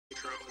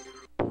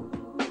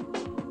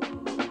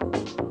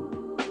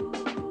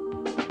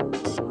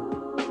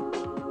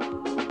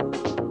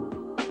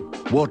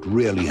What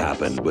Really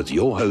Happened with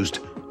your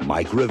host,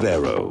 Mike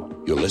Rivero.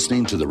 You're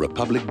listening to the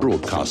Republic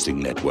Broadcasting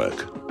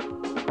Network,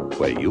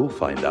 where you'll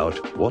find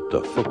out what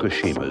the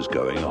Fukushima's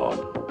going on.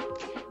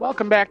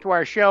 Welcome back to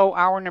our show,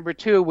 hour number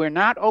 2. We're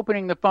not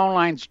opening the phone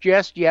lines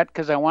just yet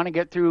because I want to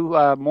get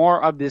through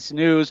more of this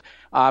news,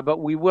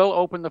 but we will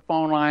open the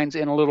phone lines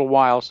in a little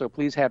while, so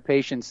please have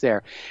patience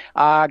there.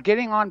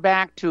 Getting on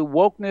back to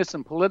wokeness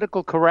and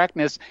political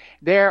correctness,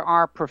 there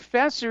are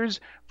professors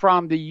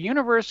from the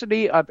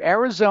University of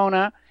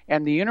Arizona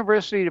and the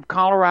University of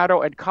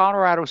Colorado at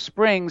Colorado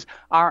Springs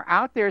are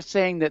out there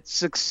saying that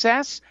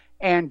success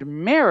and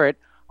merit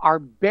are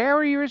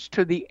barriers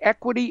to the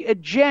equity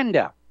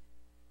agenda.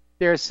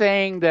 They're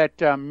saying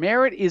that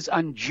merit is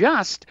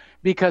unjust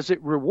because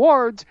it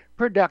rewards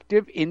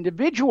productive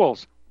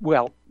individuals.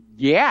 Well,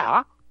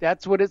 yeah,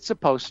 that's what it's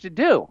supposed to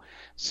do.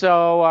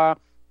 So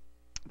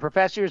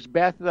Professors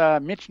Beth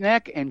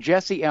Michnick and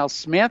Jesse L.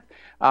 Smith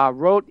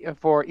wrote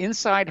for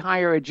Inside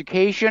Higher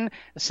Education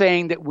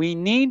saying that we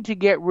need to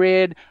get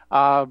rid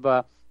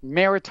of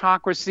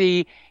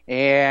meritocracy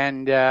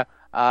and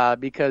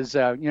because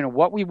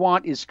what we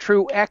want is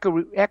true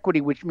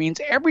equity, which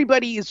means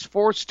everybody is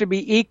forced to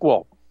be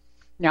equal.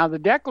 Now, the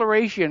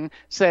Declaration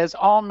says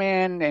all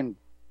men and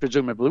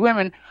presumably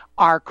women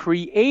are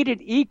created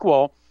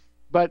equal,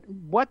 but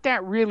what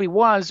that really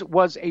was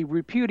a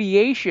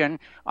repudiation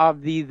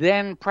of the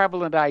then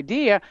prevalent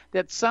idea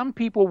that some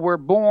people were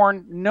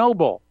born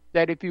noble,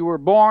 that if you were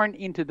born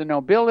into the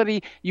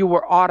nobility, you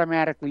were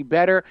automatically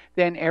better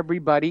than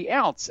everybody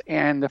else.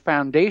 And the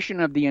foundation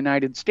of the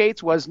United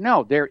States was,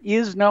 no, there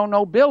is no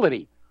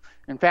nobility.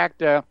 In fact,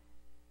 there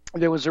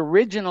was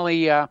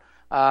originally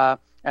an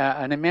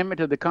amendment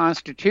to the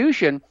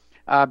Constitution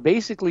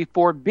basically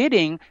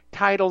forbidding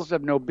titles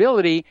of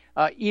nobility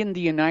in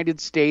the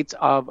United States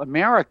of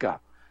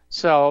America.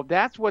 So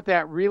that's what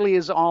that really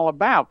is all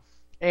about.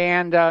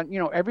 And,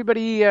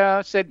 everybody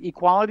said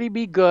equality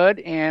be good,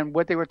 and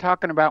what they were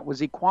talking about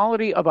was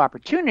equality of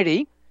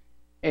opportunity,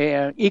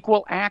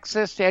 equal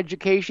access to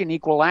education,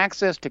 equal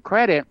access to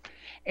credit.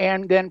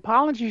 And then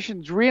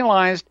politicians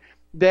realized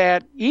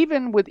that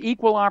even with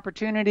equal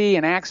opportunity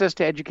and access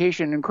to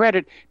education and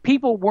credit,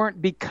 people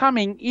weren't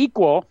becoming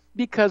equal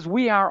because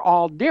we are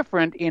all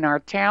different in our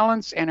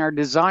talents and our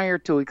desire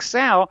to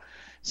excel.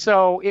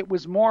 So it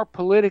was more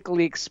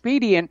politically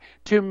expedient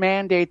to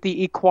mandate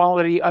the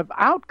equality of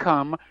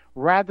outcome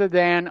rather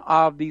than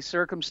of the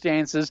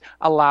circumstances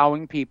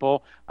allowing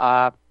people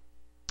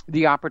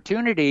the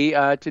opportunity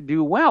to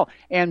do well.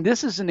 And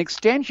this is an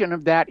extension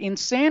of that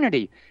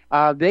insanity.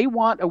 They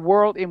want a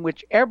world in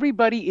which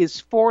everybody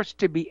is forced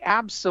to be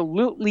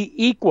absolutely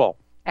equal,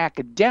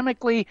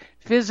 academically,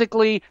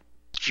 physically,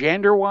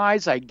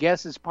 gender-wise, I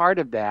guess is part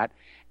of that.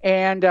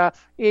 And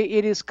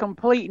it is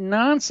complete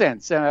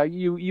nonsense.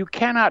 You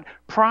cannot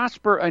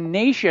prosper a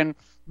nation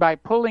by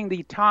pulling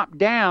the top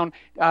down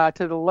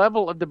to the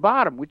level of the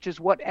bottom, which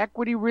is what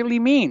equity really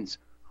means.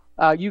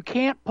 You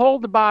can't pull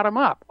the bottom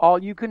up.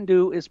 All you can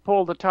do is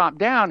pull the top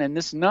down. And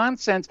this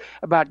nonsense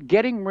about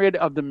getting rid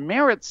of the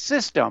merit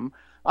system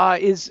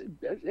is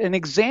an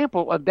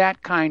example of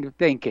that kind of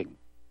thinking.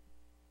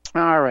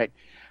 All right.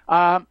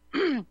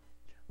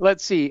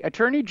 Let's see.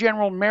 Attorney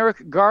General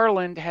Merrick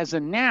Garland has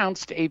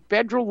announced a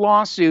federal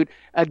lawsuit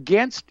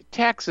against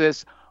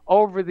Texas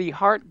over the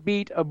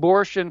heartbeat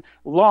abortion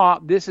law.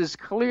 This is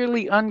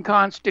clearly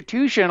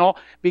unconstitutional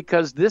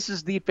because this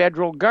is the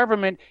federal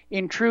government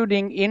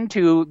intruding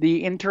into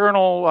the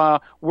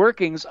internal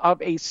workings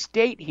of a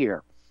state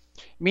here.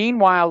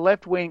 Meanwhile,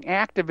 left-wing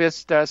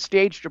activists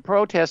staged a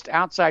protest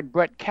outside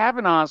Brett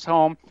Kavanaugh's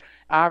home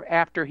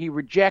after he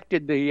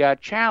rejected the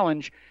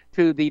challenge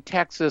to the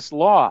Texas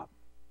law.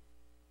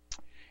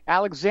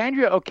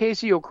 Alexandria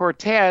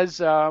Ocasio-Cortez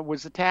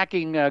was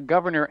attacking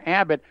Governor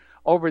Abbott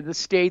over the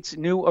state's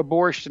new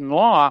abortion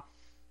law,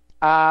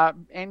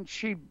 and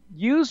she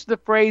used the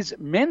phrase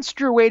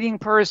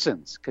menstruating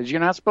persons, because you're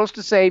not supposed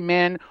to say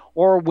men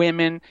or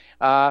women.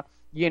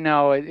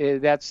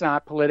 That's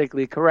not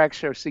politically correct.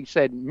 So she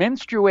said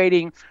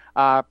menstruating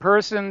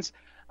persons.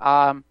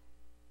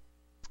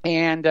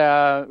 And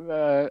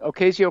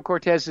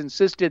Ocasio-Cortez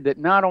insisted that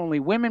not only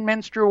women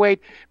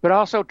menstruate, but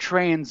also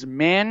trans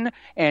men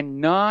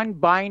and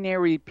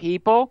non-binary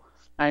people.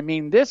 I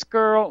mean, this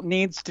girl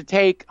needs to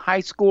take high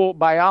school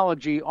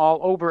biology all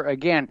over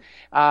again.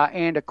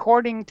 And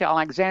according to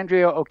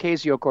Alexandria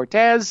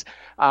Ocasio-Cortez,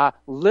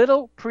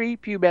 little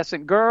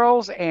prepubescent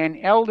girls and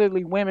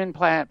elderly women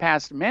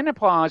past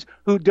menopause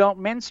who don't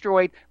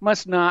menstruate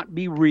must not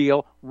be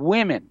real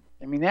women.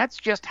 I mean, that's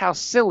just how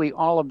silly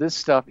all of this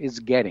stuff is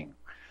getting.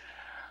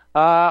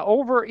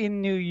 Over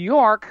in New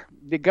York,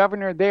 the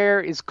governor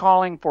there is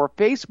calling for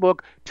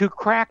Facebook to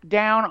crack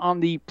down on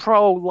the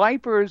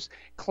pro-lifers,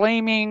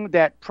 claiming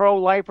that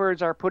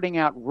pro-lifers are putting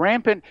out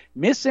rampant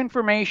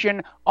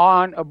misinformation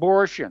on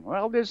abortion.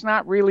 Well, there's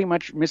not really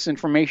much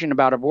misinformation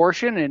about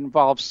abortion. It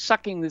involves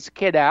sucking this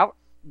kid out,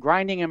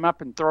 grinding him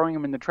up, and throwing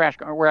him in the trash.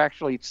 We're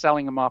actually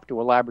selling him off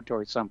to a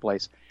laboratory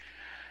someplace.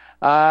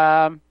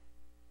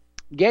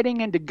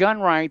 getting into gun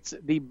rights,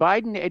 the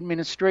Biden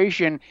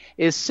administration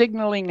is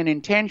signaling an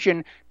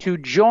intention to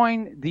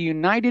join the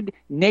United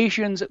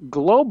Nations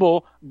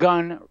Global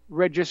Gun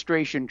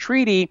Registration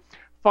Treaty,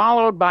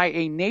 followed by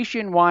a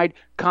nationwide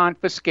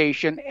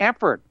confiscation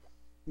effort.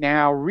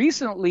 Now,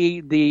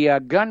 recently, the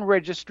gun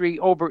registry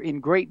over in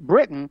Great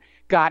Britain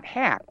got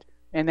hacked,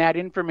 and that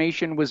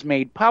information was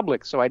made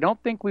public. So I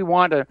don't think we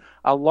want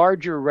a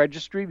larger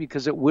registry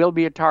because it will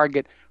be a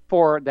target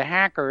for the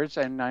hackers,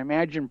 and I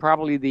imagine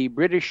probably the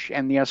British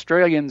and the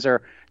Australians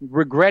are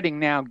regretting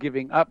now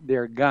giving up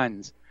their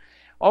guns.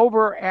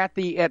 Over at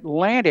the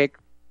Atlantic,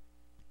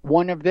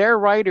 one of their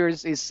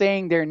writers is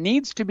saying there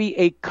needs to be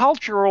a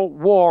cultural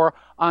war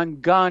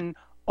on gun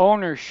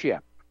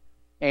ownership.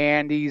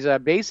 And he's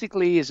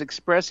basically is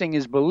expressing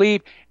his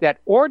belief that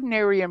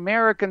ordinary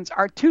Americans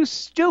are too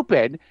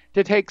stupid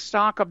to take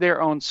stock of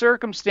their own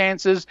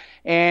circumstances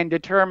and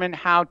determine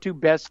how to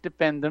best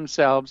defend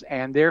themselves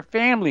and their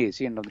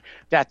families. You know,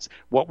 that's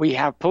what we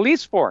have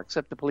police for,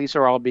 except the police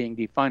are all being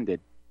defunded.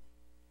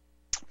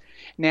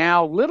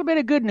 Now, a little bit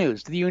of good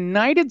news. The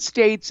United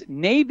States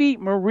Navy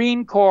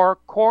Marine Corps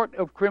Court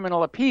of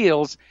Criminal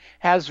Appeals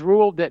has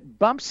ruled that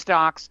bump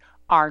stocks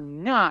are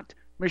not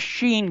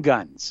machine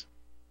guns.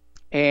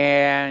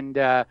 And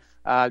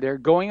they're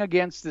going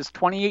against this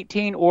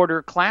 2018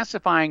 order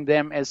classifying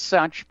them as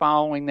such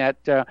following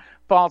that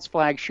false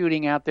flag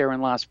shooting out there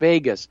in Las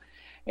Vegas.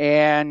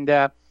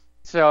 And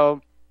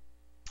so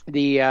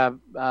the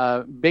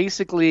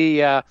basically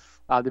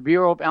the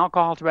Bureau of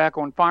Alcohol,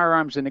 Tobacco, and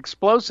Firearms and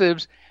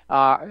Explosives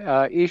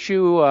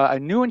issue a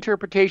new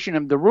interpretation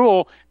of the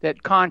rule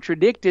that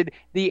contradicted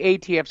the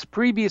ATF's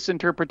previous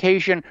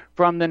interpretation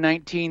from the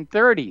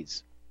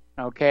 1930s.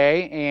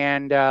 Okay,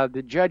 and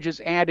the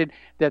judges added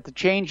that the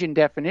change in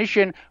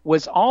definition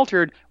was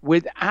altered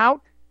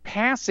without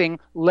passing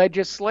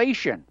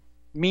legislation,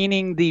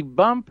 meaning the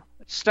bump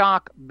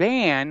stock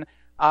ban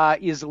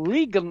is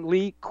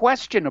legally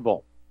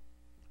questionable.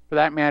 For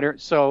that matter,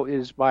 so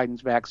is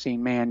Biden's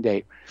vaccine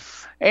mandate.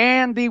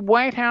 And the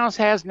White House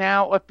has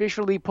now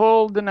officially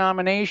pulled the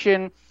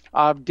nomination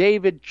of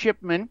David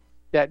Chipman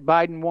that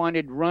Biden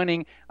wanted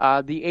running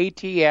the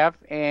ATF,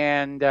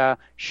 and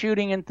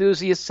shooting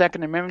enthusiasts,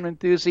 Second Amendment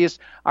enthusiasts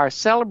are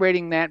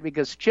celebrating that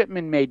because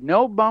Chipman made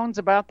no bones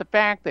about the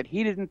fact that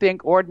he didn't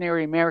think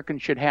ordinary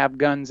Americans should have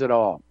guns at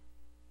all.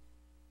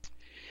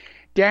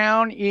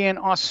 Down in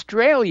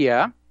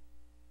Australia,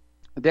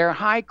 their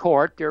High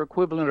Court, their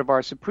equivalent of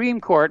our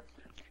Supreme Court,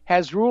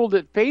 has ruled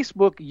that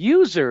Facebook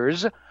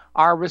users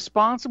are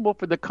responsible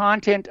for the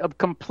content of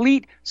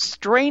complete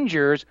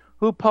strangers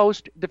who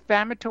post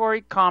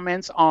defamatory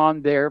comments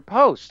on their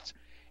posts.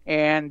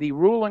 And the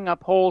ruling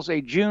upholds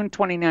a June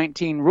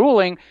 2019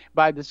 ruling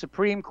by the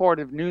Supreme Court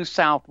of New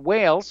South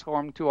Wales,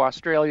 home to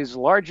Australia's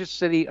largest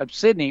city of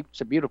Sydney. It's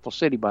a beautiful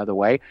city, by the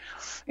way.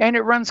 And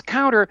it runs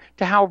counter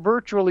to how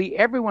virtually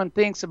everyone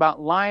thinks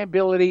about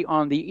liability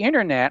on the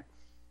internet.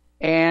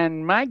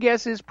 And my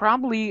guess is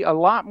probably a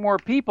lot more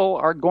people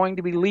are going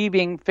to be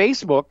leaving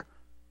Facebook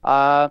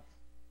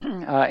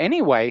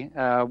anyway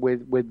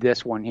with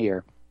this one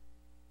here.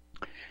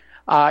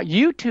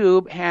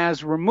 YouTube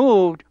has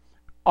removed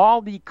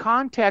all the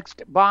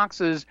context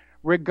boxes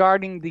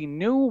regarding the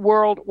New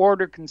World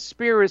Order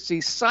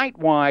conspiracy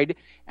site-wide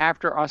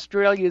after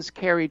Australia's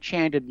Kerry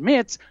Chant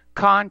admits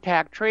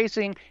contact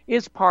tracing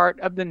is part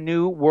of the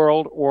New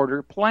World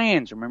Order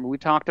plans. Remember, we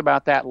talked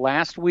about that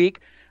last week.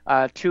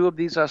 Two of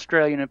these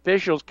Australian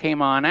officials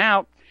came on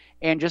out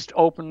and just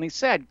openly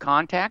said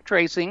contact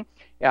tracing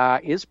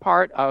is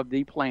part of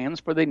the plans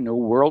for the New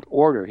World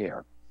Order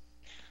here.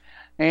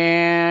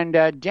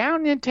 And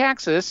down in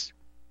Texas,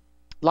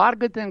 a lot of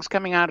good things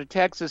coming out of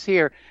Texas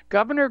here.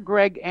 Governor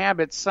Greg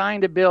Abbott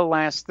signed a bill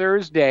last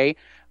Thursday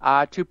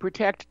to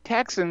protect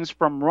Texans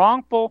from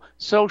wrongful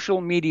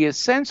social media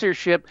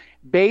censorship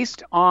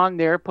based on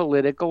their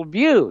political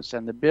views.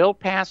 And the bill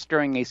passed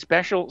during a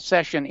special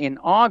session in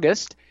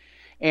August.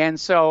 And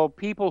so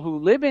people who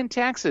live in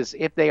Texas,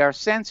 if they are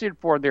censored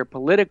for their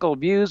political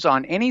views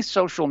on any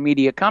social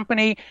media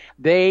company,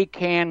 they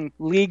can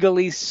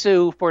legally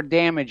sue for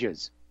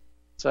damages.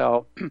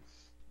 So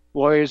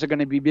lawyers are going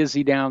to be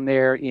busy down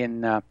there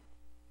in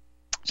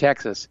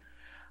Texas.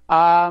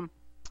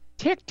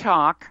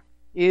 TikTok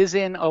is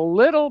in a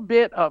little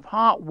bit of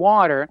hot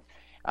water.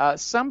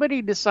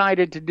 Somebody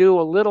decided to do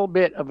a little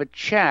bit of a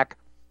check.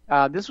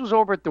 This was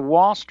over at the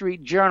Wall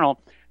Street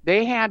Journal.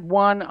 They had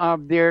one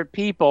of their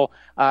people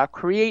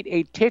create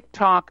a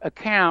TikTok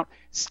account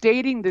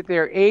stating that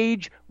their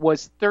age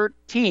was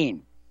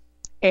 13.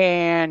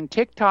 And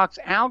TikTok's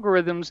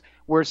algorithms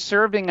were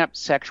serving up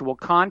sexual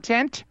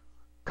content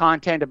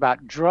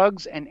about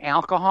drugs and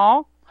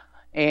alcohol.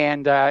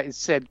 And it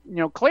said,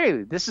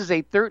 clearly, this is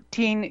a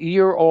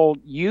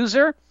 13-year-old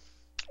user.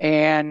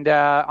 And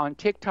on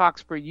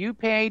TikTok's For You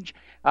page,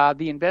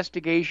 the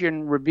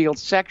investigation revealed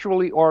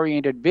sexually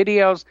oriented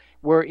videos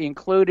were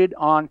included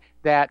on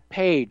that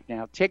page.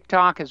 Now,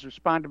 TikTok has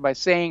responded by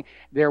saying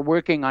they're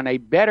working on a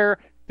better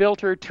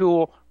filter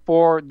tool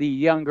for the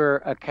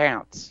younger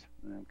accounts.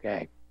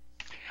 Okay.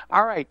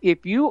 All right,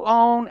 if you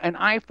own an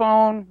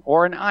iPhone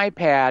or an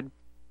iPad,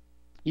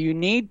 you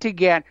need to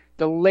get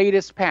the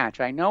latest patch.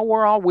 I know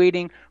we're all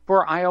waiting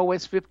for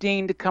iOS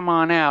 15 to come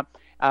on out,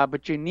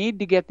 but you need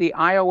to get the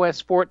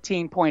iOS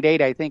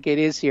 14.8, I think it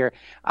is here,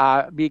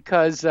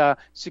 because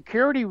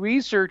security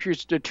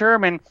researchers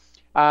determined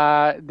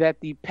that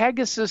the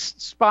Pegasus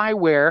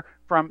spyware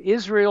from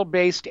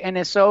Israel-based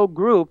NSO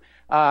group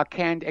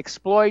can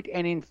exploit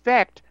and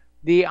infect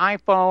the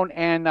iPhone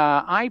and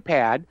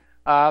iPad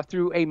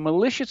through a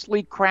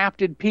maliciously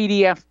crafted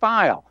PDF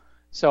file.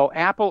 So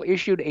Apple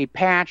issued a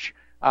patch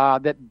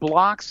that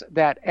blocks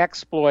that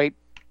exploit,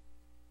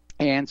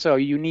 and so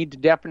you need to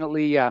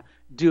definitely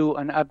do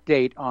an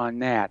update on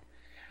that.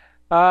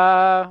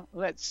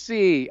 Let's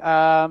see.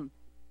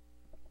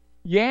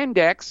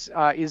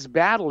 Yandex is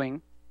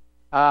battling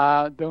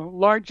the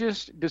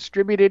largest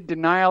distributed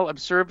denial of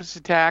service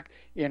attack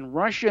in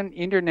Russian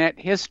internet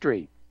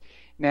history.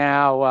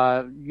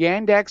 Now,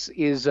 Yandex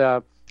is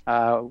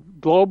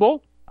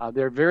global.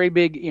 They're very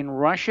big in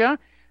Russia,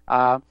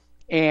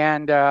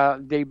 and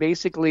they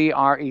basically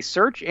are a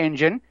search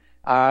engine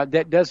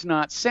that does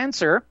not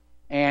censor,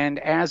 and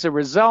as a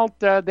result,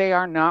 they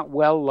are not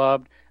well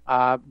loved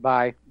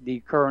by the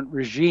current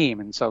regime,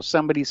 and so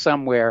somebody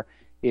somewhere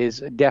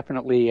is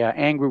definitely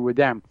angry with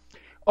them.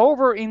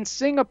 Over in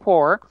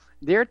Singapore,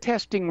 they're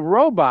testing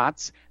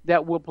robots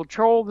that will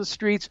patrol the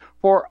streets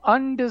for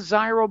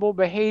undesirable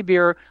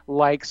behavior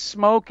like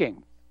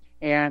smoking.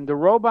 And the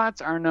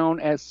robots are known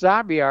as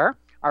Xavier,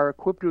 are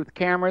equipped with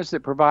cameras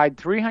that provide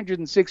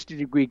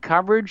 360-degree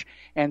coverage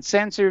and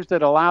sensors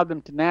that allow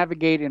them to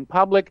navigate in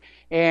public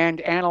and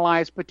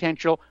analyze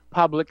potential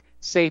public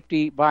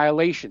safety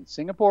violations.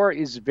 Singapore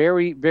is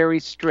very,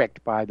 very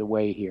strict, by the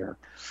way, here.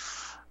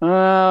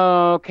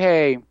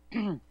 Okay.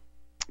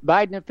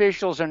 Biden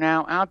officials are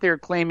now out there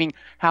claiming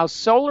how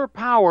solar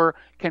power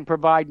can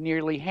provide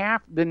nearly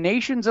half the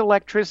nation's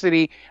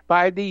electricity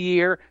by the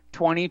year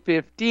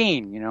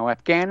 2015. You know,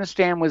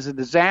 Afghanistan was a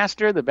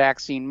disaster. The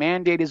vaccine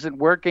mandate isn't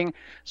working,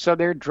 so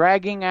they're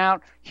dragging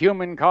out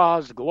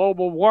human-caused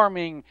global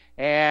warming.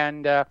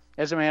 And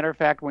as a matter of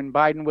fact, when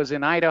Biden was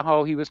in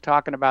Idaho, he was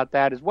talking about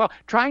that as well,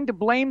 trying to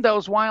blame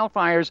those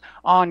wildfires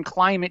on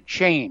climate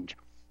change.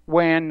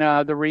 When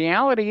the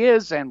reality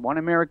is, and One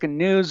American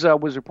News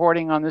was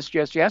reporting on this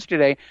just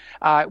yesterday,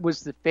 it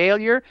was the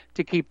failure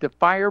to keep the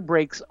fire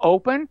breaks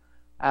open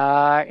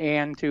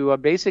and to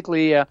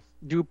basically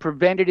do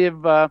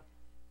preventative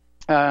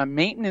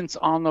maintenance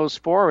on those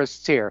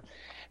forests here.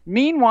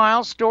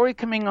 Meanwhile, story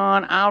coming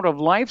on out of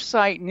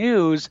LifeSite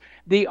News,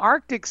 the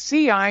Arctic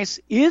sea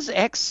ice is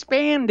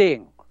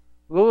expanding.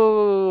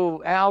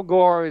 Ooh, Al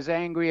Gore is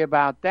angry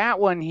about that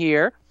one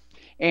here.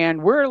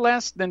 And we're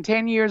less than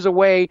 10 years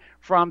away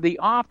from the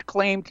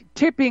oft-claimed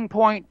tipping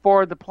point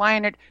for the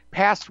planet,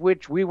 past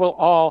which we will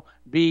all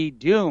be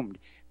doomed.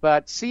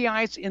 But sea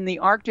ice in the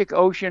Arctic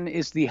Ocean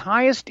is the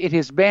highest it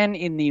has been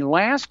in the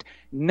last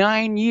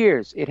 9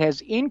 years. It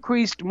has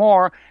increased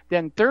more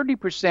than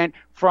 30%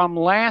 from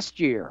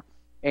last year.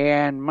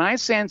 And my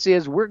sense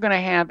is we're going to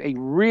have a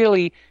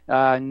really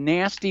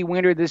nasty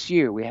winter this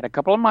year. We had a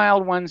couple of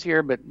mild ones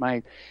here, but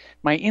my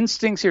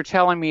instincts are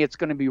telling me it's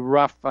going to be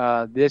rough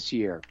this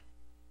year.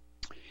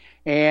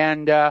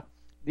 And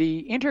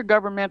the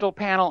Intergovernmental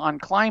Panel on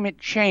Climate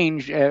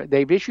Change,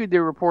 they've issued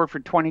their report for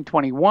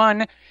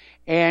 2021,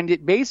 and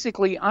it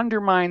basically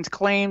undermines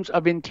claims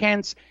of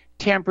intense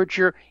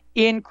temperature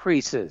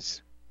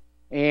increases.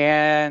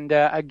 And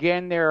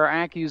again, there are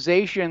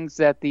accusations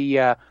that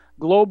the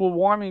global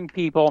warming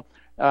people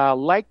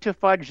like to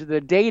fudge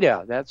the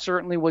data. That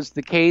certainly was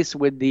the case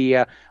with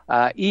the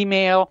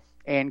email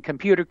and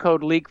computer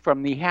code leak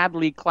from the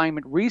Hadley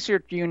Climate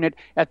Research Unit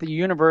at the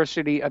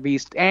University of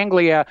East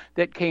Anglia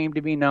that came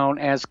to be known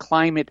as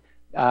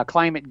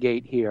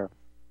ClimateGate here.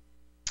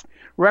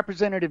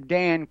 Representative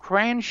Dan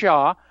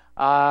Cranshaw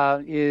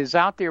is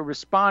out there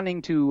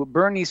responding to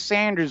Bernie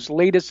Sanders'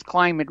 latest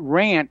climate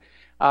rant,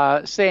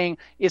 saying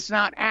it's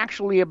not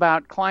actually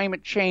about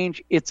climate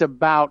change, it's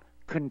about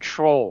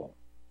control.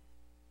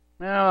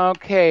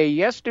 Okay,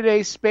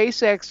 yesterday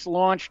SpaceX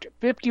launched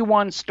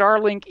 51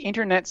 Starlink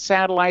internet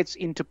satellites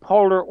into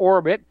polar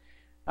orbit.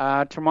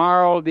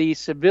 Tomorrow the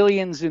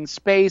civilians in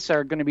space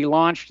are going to be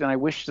launched, and I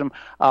wish them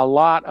a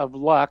lot of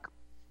luck.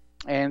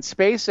 And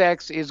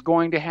SpaceX is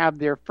going to have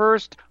their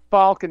first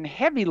Falcon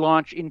Heavy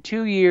launch in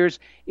 2 years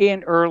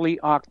in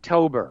early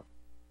October.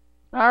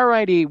 All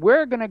righty,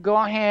 we're going to go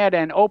ahead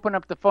and open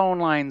up the phone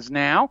lines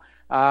now.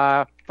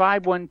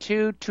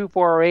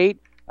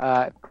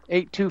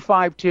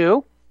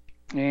 512-248-8252.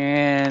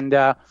 And,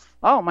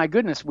 oh, my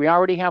goodness, we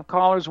already have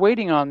callers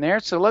waiting on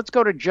there. So let's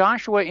go to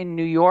Joshua in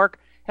New York.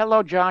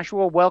 Hello,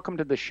 Joshua. Welcome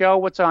to the show.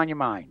 What's on your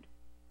mind?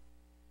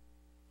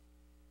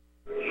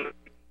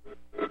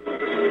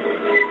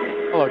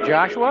 Hello,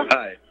 Joshua.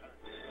 Hi.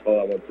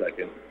 Hold on 1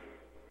 second.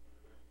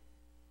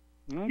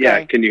 Okay.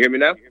 Yeah, can you hear me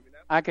now?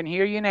 I can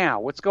hear you now.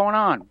 What's going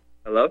on?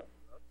 Hello?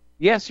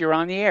 Yes, you're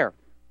on the air.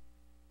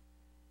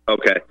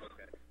 Okay.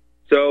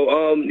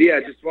 So, yeah,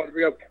 just wanted to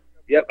bring up...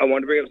 Yep, I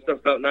wanted to bring up stuff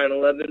about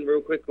 9/11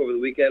 real quick over the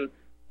weekend.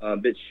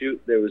 BitChute,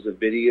 there was a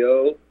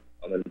video.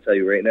 I'm going to tell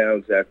you right now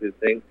exactly the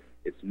thing.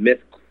 It's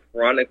Myth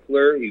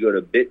Chronicler. You go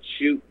to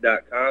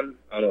bitchute.com.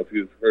 I don't know if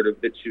you've heard of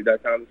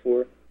bitchute.com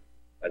before.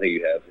 I think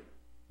you have.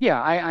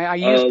 Yeah, I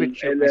use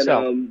BitChute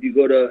myself. And then you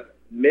go to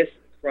Myth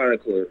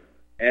Chronicler.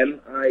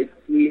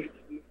 MITHCHRONICLER.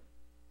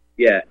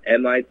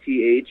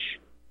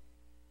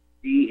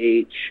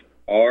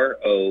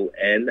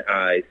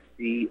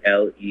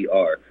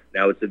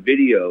 Now, it's a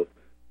video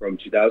from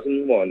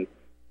 2001,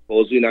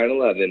 supposedly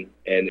 9/11,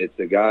 and it's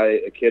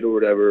a kid or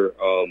whatever,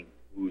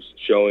 who's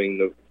showing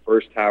the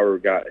first tower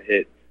got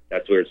hit.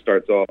 That's where it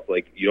starts off.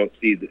 Like, you don't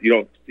see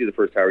the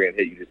first tower getting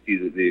hit. You just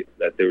see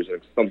that there was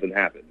something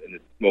happened, and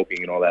it's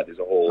smoking and all that. There's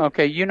a whole.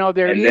 Okay,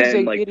 there is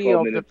a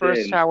video of the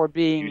first tower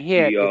being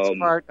hit. It's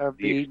part of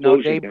the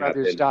Day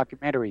Brothers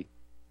documentary.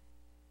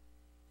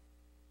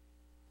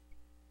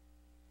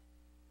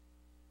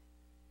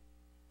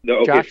 No,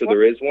 okay, Joshua? so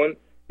there is one?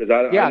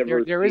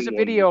 There is a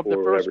video of the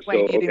first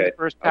plane hitting the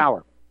first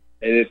tower.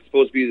 And it's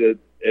supposed to be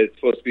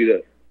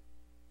the.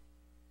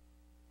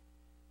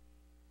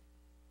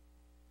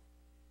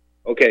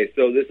 Okay,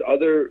 so this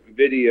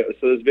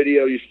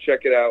video, you should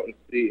check it out and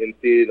see it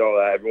and all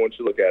that. Everyone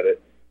should look at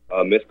it.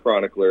 Myth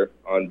Chronicler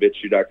on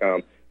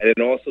bitchute.com. And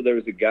then also there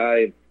was a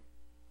guy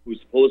who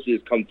supposedly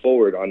has come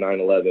forward on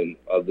 9/11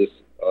 of this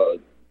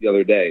the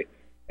other day,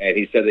 and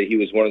he said that he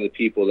was one of the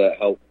people that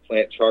helped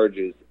plant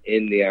charges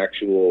in the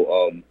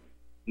actual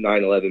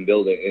 9/11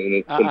 building in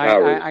the Twin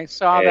Towers. I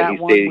saw that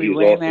one. We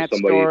ran that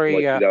story.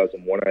 From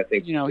 2001, I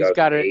think.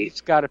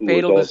 He's got a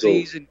fatal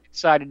disease and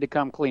decided to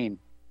come clean.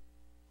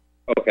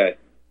 Okay.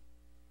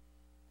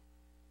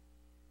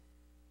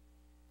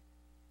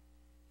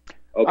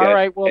 All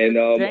right. Well,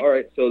 all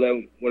right. So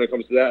then, when it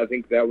comes to that, I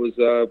think that was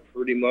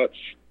pretty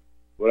much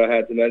what I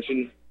had to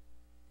mention.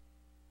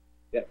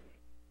 Yeah.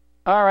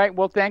 All right.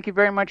 Well, thank you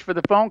very much for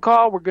the phone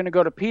call. We're going to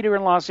go to Peter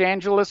in Los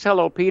Angeles.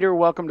 Hello, Peter.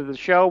 Welcome to the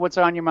show. What's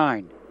on your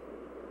mind?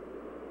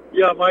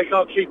 Yeah, Mike.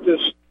 I'll keep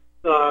this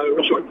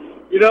short.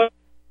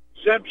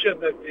 Exemption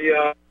that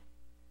the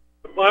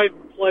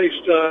Biden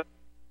placed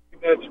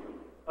that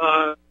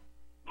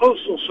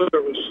postal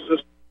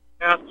services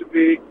have to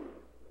be.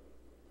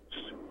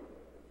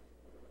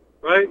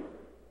 Right?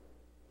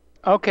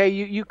 Okay,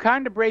 you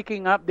kind of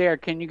breaking up there.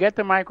 Can you get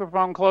the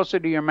microphone closer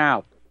to your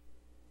mouth?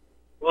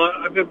 Well,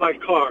 I'm in my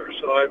car,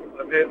 so I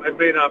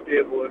may not be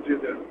able to do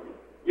that.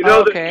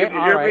 Okay, can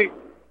you hear me?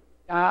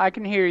 I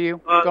can hear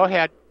you. Go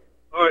ahead.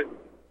 All right.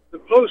 The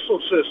postal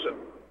system,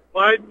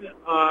 Biden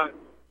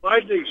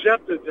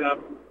exempted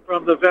them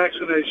from the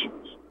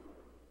vaccinations,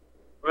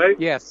 right?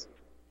 Yes.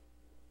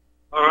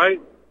 All right.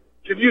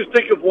 Can you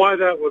think of why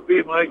that would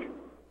be, Mike?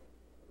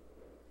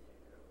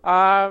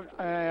 I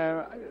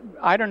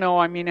don't know.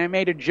 I mean, I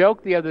made a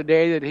joke the other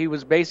day that he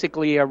was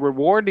basically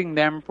rewarding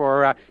them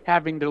for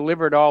having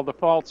delivered all the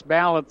false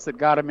ballots that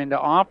got him into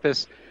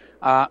office.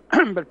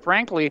 But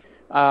frankly,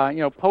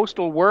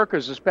 postal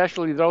workers,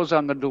 especially those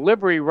on the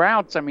delivery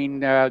routes, I mean,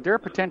 they're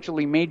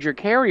potentially major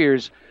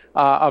carriers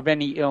of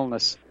any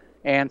illness.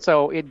 And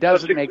so it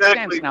doesn't make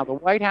sense. Now, the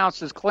White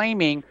House is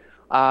claiming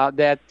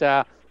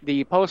that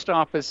the post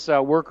office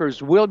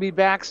workers will be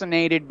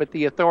vaccinated, but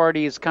the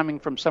authority is coming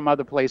from some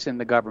other place in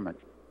the government.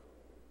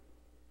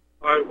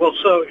 All right. Well,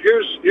 so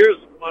here's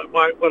what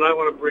I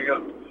want to bring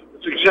up.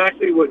 It's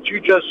exactly what you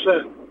just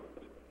said.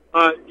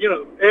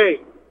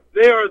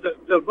 They are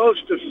the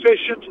most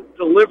efficient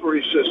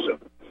delivery system.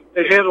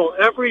 They handle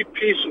every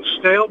piece of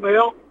snail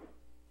mail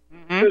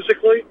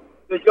physically.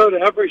 They go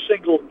to every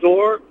single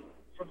door,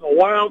 from the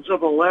wilds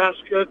of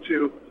Alaska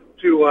to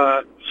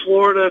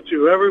Florida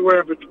to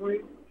everywhere in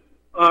between.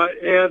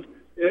 And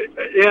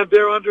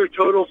they're under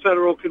total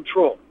federal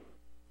control,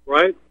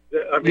 right?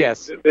 I mean,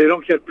 yes. They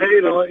don't get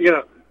paid,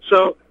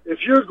 So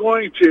if you're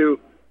going to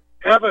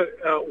have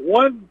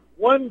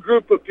one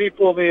group of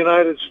people in the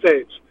United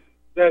States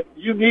that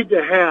you need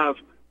to have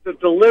to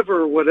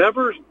deliver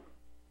whatever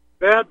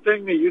bad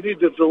thing that you need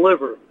to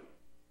deliver,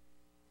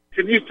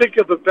 can you think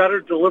of a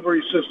better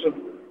delivery system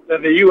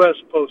than the U.S.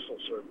 Postal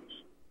Service?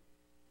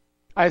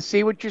 I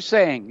see what you're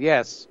saying,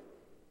 yes.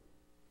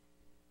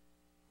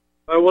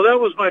 Well, that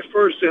was my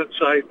first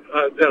insight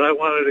that I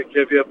wanted to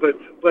give you,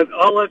 but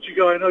I'll let you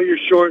go. I know you're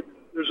short.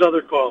 There's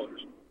other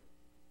callers.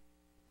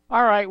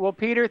 All right. Well,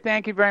 Peter,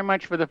 thank you very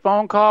much for the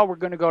phone call. We're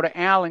going to go to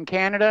Al in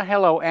Canada.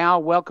 Hello,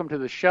 Al. Welcome to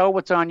the show.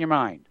 What's on your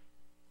mind?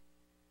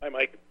 Hi,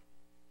 Mike.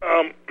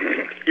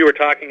 You were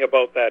talking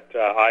about that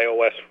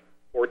iOS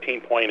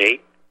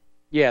 14.8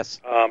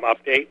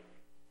 update.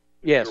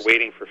 Yes. You're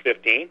waiting for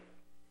 15.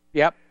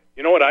 Yep.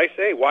 You know what I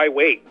say? Why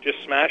wait?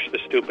 Just smash the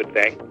stupid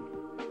thing.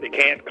 They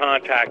can't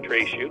contact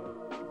trace you.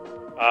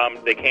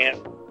 They can't.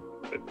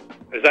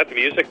 Is that the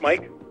music,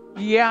 Mike?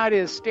 Yeah, it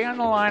is. Stay on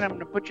the line. I'm going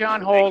to put you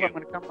on hold. I'm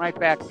going to come right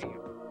back to you.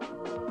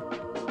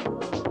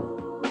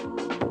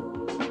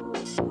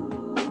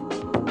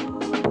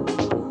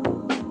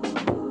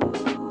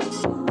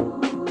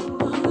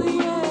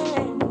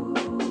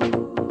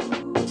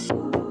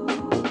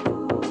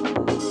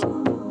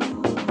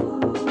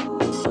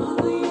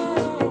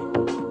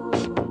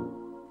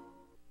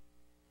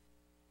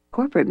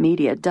 Corporate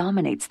media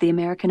dominates the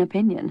American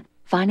opinion.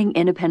 Finding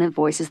independent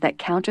voices that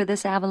counter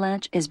this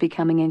avalanche is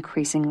becoming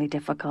increasingly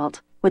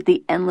difficult. With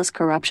the endless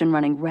corruption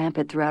running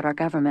rampant throughout our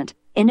government,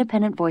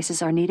 independent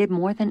voices are needed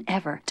more than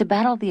ever to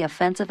battle the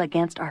offensive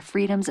against our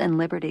freedoms and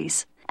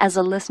liberties. As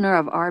a listener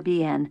of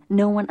RBN,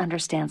 no one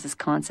understands this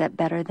concept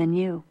better than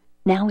you.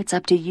 Now it's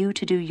up to you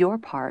to do your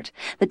part.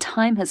 The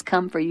time has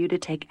come for you to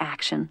take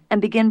action and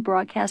begin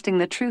broadcasting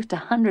the truth to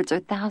hundreds or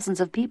thousands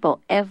of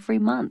people every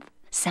month.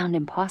 Sound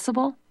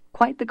impossible?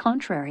 Quite the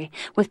contrary.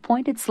 With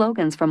pointed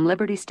slogans from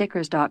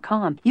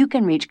LibertyStickers.com, you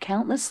can reach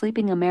countless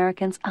sleeping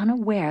Americans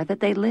unaware that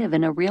they live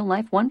in a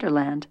real-life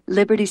wonderland.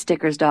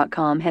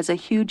 LibertyStickers.com has a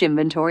huge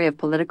inventory of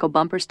political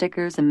bumper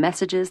stickers and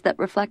messages that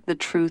reflect the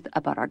truth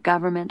about our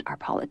government, our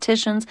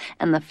politicians,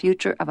 and the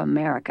future of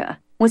America.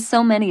 With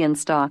so many in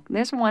stock,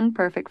 there's one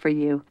perfect for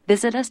you.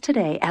 Visit us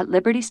today at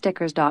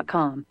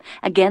LibertyStickers.com.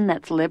 Again,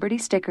 that's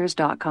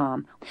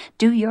LibertyStickers.com.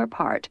 Do your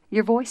part.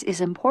 Your voice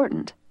is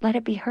important. Let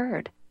it be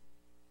heard.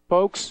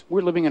 Folks,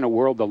 we're living in a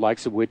world the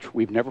likes of which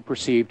we've never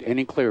perceived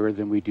any clearer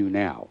than we do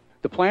now.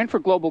 The plan for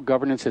global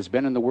governance has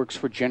been in the works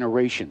for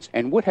generations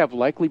and would have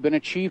likely been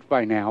achieved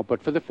by now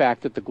but for the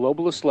fact that the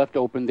globalists left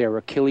open their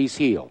Achilles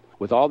heel.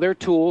 With all their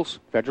tools,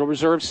 Federal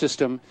Reserve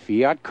System,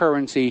 fiat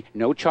currency,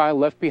 no child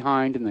left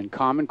behind, and then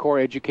Common Core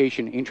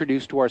education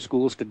introduced to our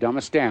schools to dumb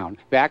us down,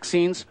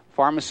 vaccines,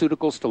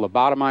 pharmaceuticals to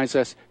lobotomize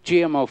us,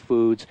 GMO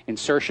foods,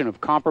 insertion of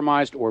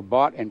compromised or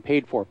bought and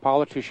paid for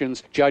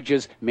politicians,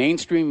 judges,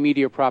 mainstream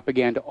media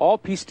propaganda, all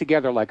pieced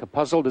together like a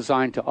puzzle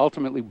designed to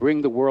ultimately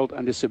bring the world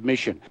under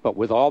submission. But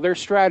with all their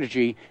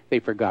strategy, they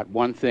forgot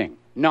one thing: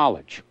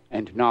 knowledge.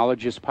 And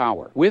knowledge is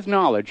power. With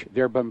knowledge,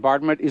 their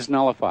bombardment is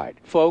nullified.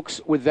 Folks,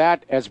 with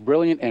that, as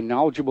brilliant and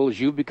knowledgeable as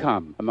you've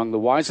become, among the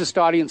wisest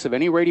audience of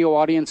any radio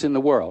audience in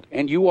the world,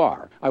 and you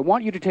are, I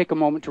want you to take a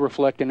moment to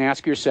reflect and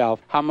ask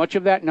yourself, how much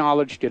of that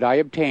knowledge did I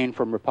obtain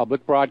from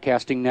Republic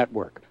Broadcasting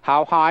Network?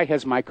 How high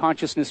has my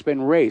consciousness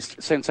been raised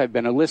since I've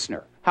been a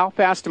listener? How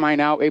fast am I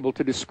now able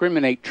to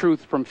discriminate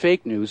truth from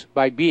fake news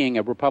by being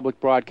a Republic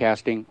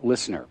Broadcasting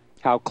listener?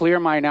 How clear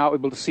am I now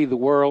able to see the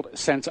world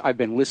since I've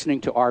been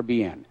listening to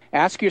RBN?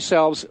 Ask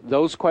yourselves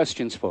those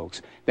questions,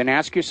 folks. Then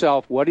ask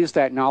yourself, what is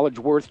that knowledge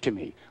worth to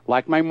me?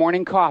 Like my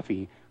morning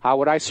coffee, how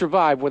would I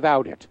survive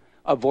without it?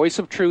 A voice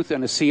of truth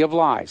in a sea of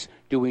lies.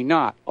 Do we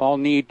not all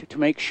need to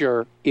make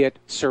sure it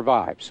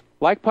survives?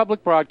 Like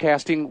public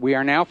broadcasting, we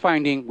are now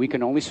finding we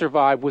can only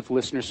survive with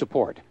listener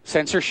support.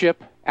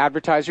 Censorship,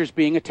 advertisers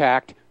being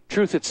attacked,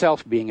 truth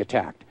itself being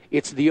attacked.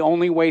 It's the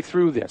only way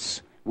through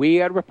this.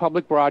 We at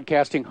Republic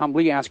Broadcasting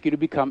humbly ask you to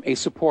become a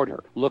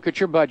supporter. Look at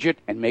your budget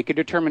and make a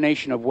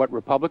determination of what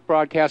Republic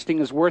Broadcasting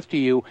is worth to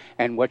you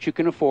and what you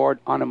can afford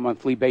on a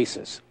monthly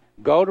basis.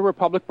 Go to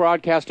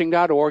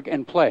republicbroadcasting.org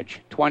and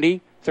pledge $20,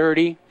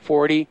 $30,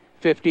 $40,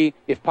 $50,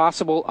 if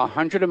possible,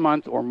 $100 a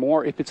month or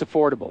more if it's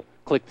affordable.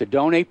 Click the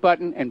donate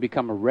button and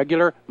become a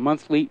regular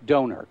monthly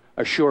donor.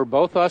 Assure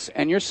both us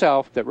and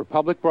yourself that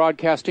Republic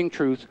Broadcasting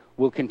truth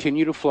will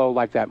continue to flow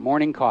like that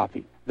morning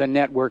coffee. The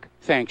network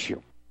thanks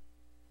you.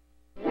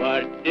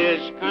 What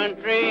this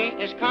country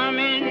is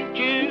coming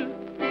to,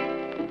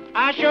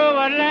 I sure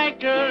would like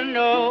to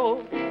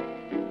know.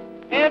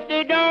 If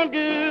they don't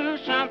do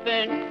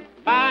something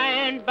by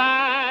and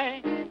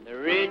by, the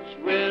rich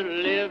will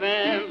live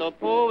and the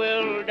poor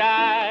will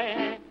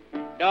die.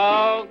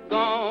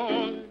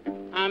 Doggone,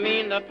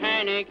 the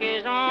panic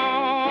is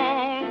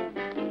on.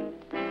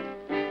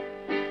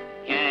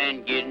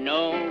 Can't get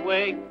no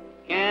way,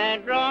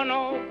 can't draw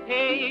no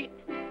pay.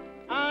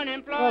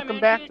 Welcome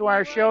back to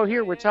our show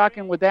here. We're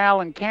talking with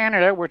Al in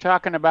Canada. We're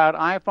talking about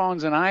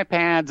iPhones and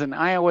iPads and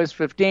iOS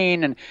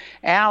 15. And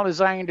Al, as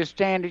I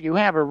understand it, you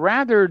have a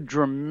rather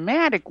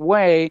dramatic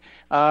way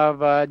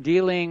of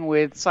dealing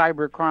with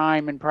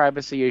cybercrime and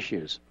privacy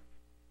issues.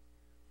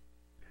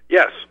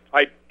 Yes,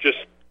 I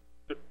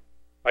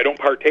don't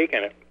partake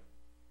in it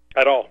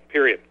at all,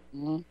 period.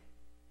 Mm-hmm.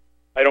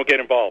 I don't get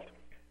involved.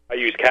 I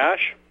use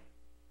cash.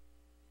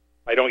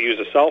 I don't use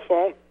a cell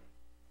phone.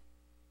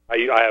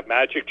 I have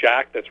Magic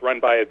Jack that's run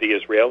by the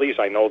Israelis.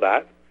 I know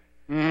that.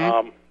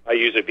 Mm-hmm. I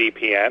use a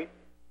VPN.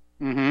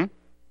 Mm-hmm.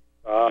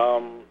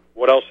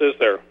 What else is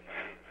there?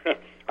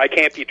 I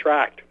can't be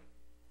tracked.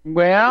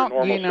 Well, the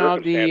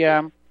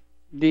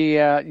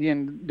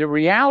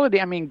reality,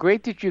 I mean,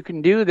 great that you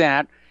can do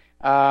that.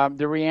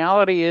 The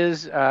reality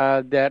is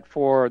that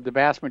for the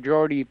vast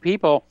majority of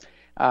people,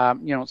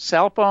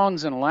 cell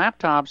phones and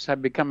laptops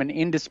have become an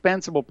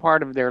indispensable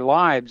part of their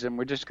lives, and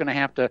we're just going to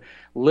have to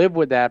live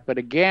with that. But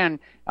again,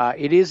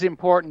 it is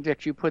important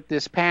that you put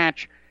this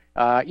patch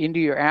into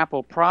your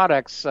Apple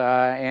products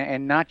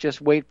and not just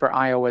wait for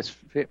iOS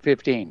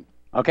 15.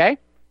 Okay?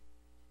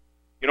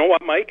 You know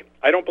what, Mike?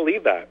 I don't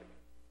believe that.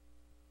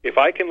 If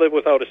I can live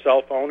without a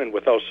cell phone and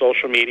without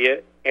social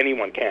media,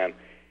 anyone can.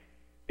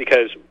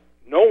 Because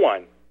no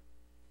one,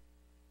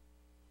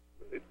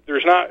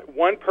 there's not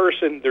one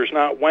person, there's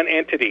not one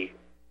entity,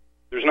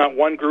 there's not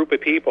one group of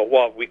people.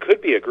 Well, we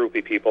could be a group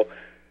of people.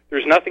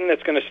 There's nothing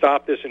that's going to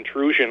stop this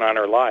intrusion on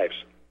our lives.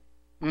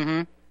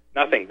 Mm-hmm.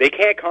 Nothing. They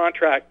can't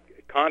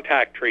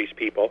contact trace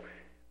people.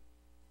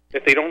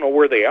 if they don't know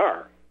where they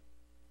are?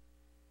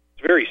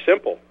 It's very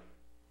simple.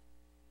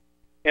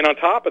 And on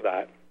top of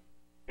that,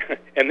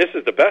 and this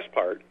is the best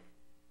part,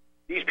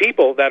 these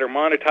people that are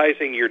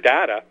monetizing your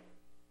data,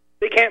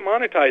 they can't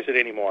monetize it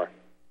anymore.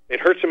 It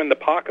hurts them in the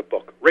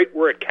pocketbook, right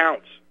where it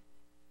counts.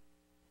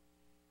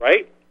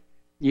 Right?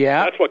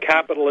 Yeah. That's what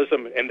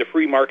capitalism and the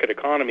free market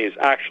economy is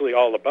actually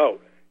all about.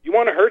 You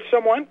want to hurt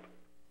someone?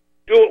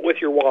 Do it with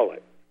your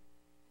wallet.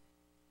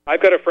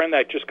 I've got a friend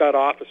that just got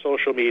off of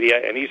social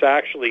media, and he's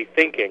actually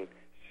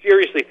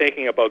seriously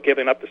thinking about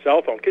giving up the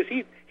cell phone because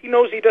he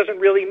knows he doesn't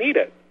really need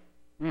it.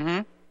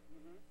 Mm-hmm.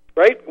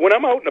 Right? When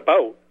I'm out and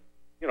about,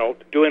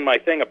 doing my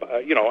thing,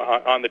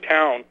 on the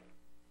town,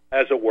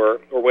 as it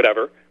were, or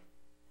whatever,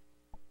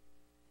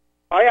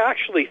 I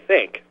actually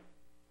think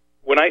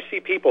when I see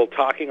people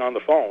talking on the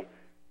phone,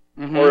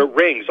 mm-hmm. or it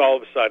rings all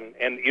of a sudden,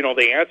 and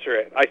they answer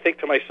it, I think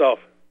to myself,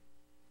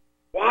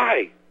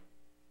 why?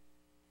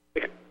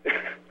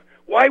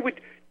 Why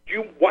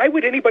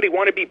would anybody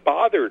want to be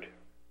bothered?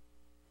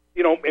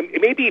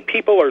 Maybe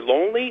people are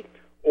lonely,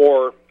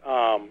 or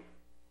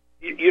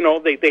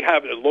they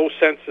have a low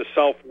sense of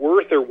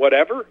self-worth or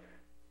whatever,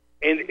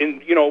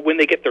 and when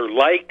they get their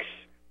likes,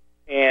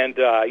 and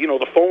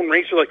the phone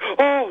rings, they're like,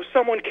 oh,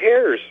 someone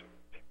cares.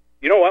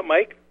 You know what,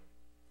 Mike?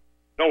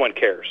 No one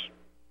cares.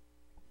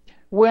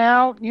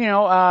 Well,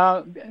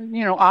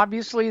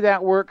 obviously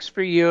that works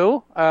for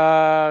you.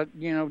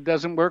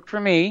 Doesn't work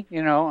for me.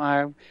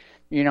 I'm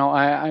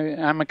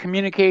a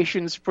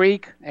communications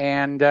freak,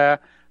 and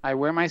I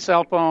wear my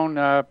cell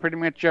phone pretty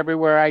much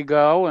everywhere I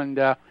go,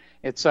 and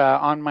it's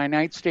on my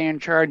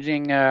nightstand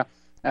charging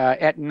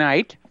at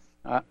night.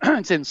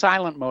 It's in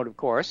silent mode, of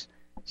course,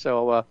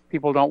 so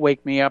people don't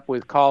wake me up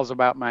with calls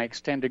about my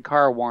extended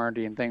car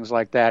warranty and things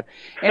like that.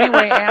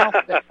 Anyway, Al,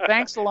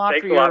 thanks a lot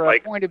for your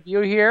point of view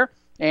here.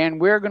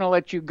 And we're going to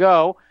let you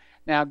go.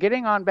 Now,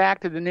 getting on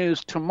back to the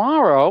news,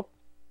 tomorrow,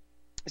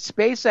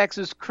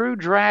 SpaceX's Crew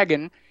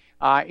Dragon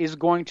is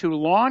going to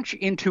launch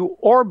into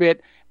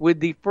orbit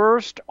with the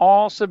first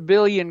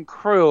all-civilian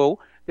crew.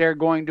 They're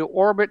going to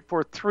orbit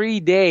for 3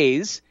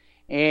 days.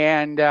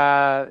 And,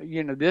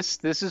 this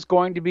is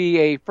going to be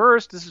a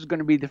first. This is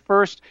going to be the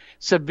first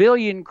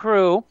civilian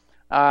crew.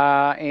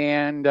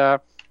 So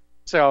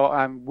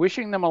I'm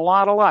wishing them a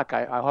lot of luck.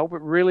 I hope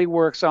it really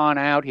works on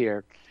out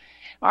here.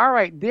 All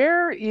right,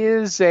 there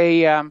is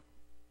a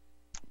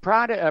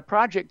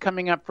project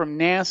coming up from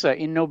NASA.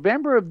 In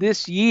November of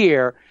this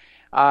year,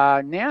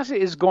 NASA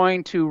is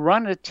going to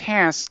run a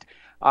test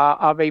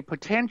of a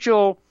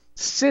potential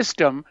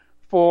system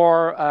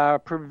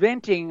for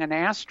preventing an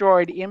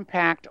asteroid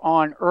impact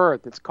on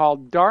Earth. It's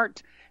called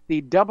DART,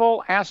 the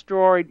Double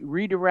Asteroid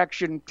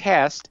Redirection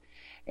Test,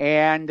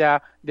 and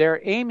they're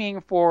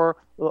aiming for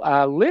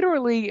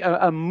literally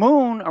a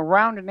moon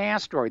around an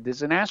asteroid.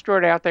 There's an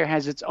asteroid out there that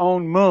has its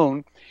own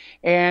moon,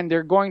 and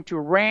they're going to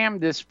ram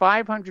this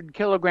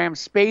 500-kilogram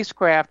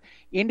spacecraft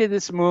into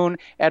this moon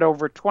at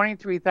over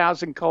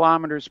 23,000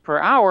 kilometers per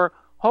hour,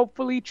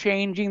 hopefully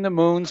changing the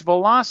moon's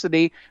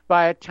velocity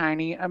by a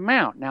tiny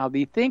amount. Now,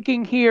 the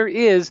thinking here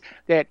is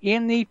that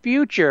in the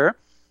future,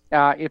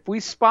 if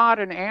we spot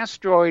an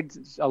asteroid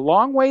a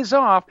long ways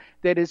off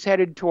that is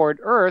headed toward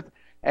Earth,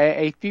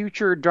 a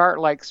future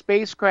DART-like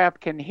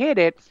spacecraft can hit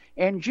it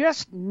and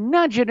just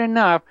nudge it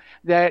enough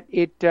that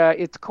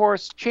its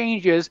course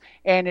changes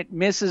and it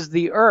misses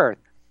the Earth.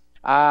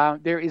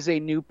 There is a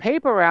new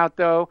paper out,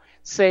 though,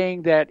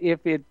 saying that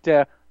if it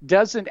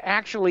doesn't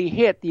actually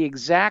hit the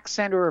exact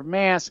center of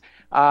mass,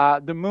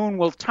 the moon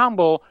will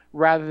tumble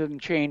rather than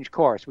change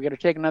course. We got to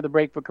take another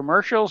break for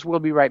commercials. We'll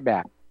be right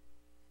back.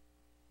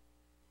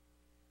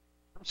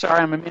 Sorry,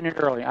 I'm a minute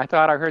early. I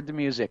thought I heard the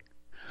music.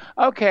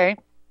 Okay.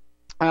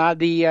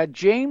 The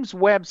James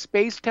Webb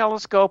Space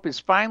Telescope is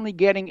finally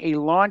getting a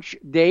launch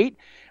date.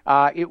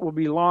 It will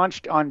be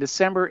launched on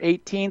December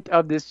 18th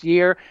of this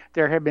year.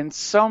 There have been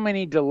so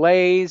many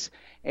delays,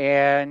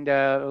 and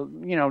a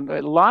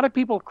lot of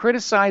people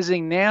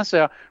criticizing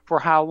NASA for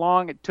how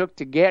long it took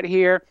to get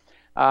here,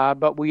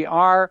 but we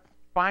are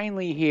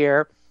finally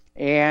here.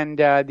 And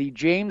the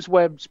James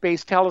Webb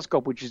Space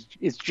Telescope, which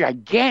is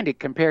gigantic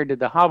compared to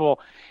the Hubble,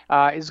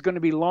 is going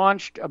to be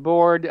launched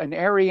aboard an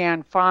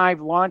Ariane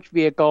 5 launch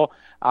vehicle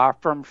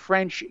from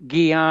French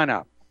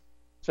Guiana.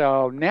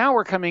 So now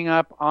we're coming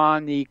up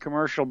on the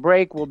commercial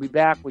break. We'll be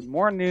back with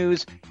more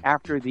news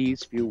after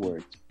these few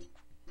words.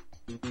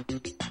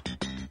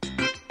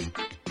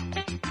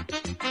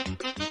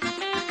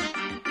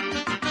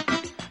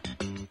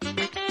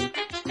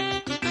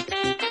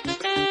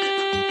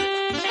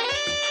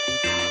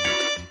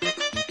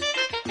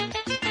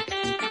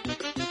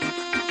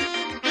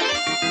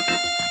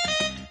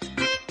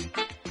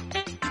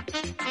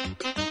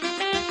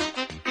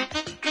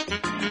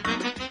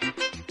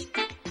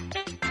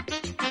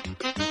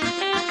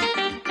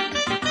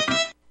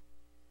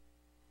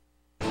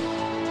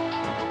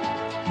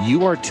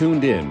 You are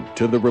tuned in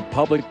to the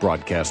Republic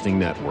Broadcasting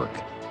Network.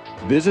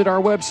 Visit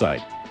our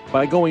website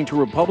by going to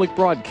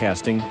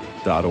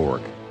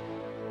republicbroadcasting.org.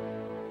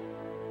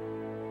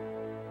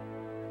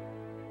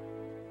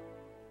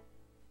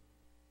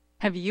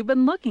 Have you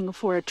been looking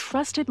for a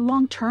trusted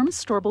long-term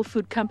storable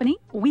food company?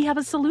 We have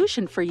a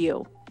solution for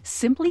you.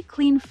 Simply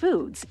Clean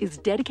Foods is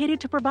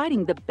dedicated to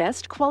providing the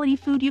best quality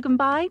food you can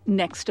buy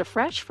next to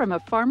fresh from a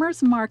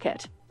farmer's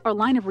market. Our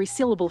line of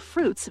resealable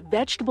fruits,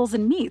 vegetables,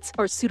 and meats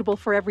are suitable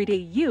for everyday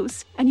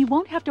use, and you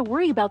won't have to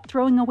worry about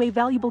throwing away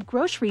valuable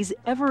groceries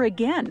ever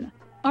again.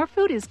 Our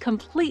food is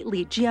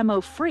completely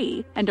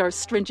GMO-free, and our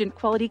stringent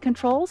quality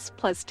controls,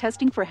 plus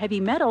testing for heavy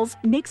metals,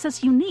 makes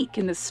us unique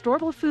in the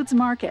storable foods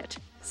market.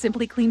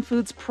 Simply Clean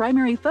Foods'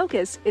 primary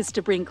focus is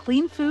to bring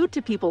clean food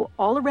to people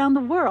all around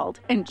the world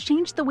and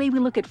change the way we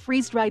look at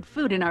freeze-dried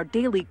food in our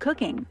daily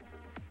cooking.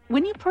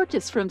 When you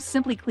purchase from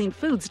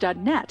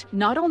simplycleanfoods.net,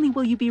 not only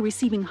will you be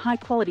receiving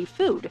high-quality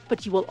food,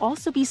 but you will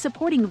also be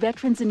supporting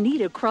veterans in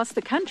need across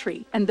the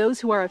country and those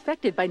who are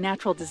affected by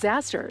natural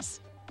disasters.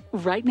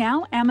 Right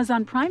now,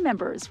 Amazon Prime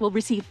members will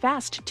receive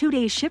fast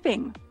 2-day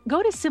shipping.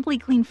 Go to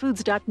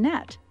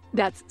simplycleanfoods.net.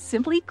 That's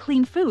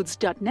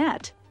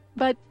simplycleanfoods.net.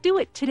 But do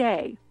it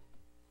today.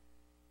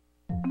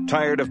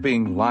 Tired of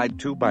being lied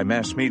to by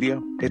mass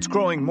media? It's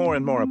growing more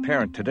and more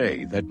apparent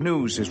today that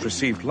news is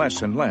received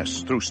less and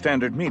less through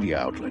standard media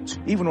outlets.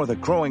 Even with a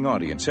growing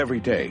audience every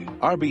day,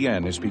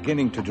 RBN is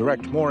beginning to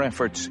direct more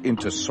efforts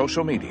into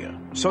social media.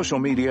 Social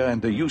media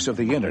and the use of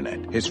the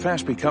internet is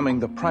fast becoming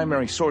the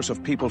primary source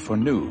of people for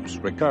news,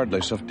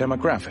 regardless of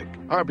demographic.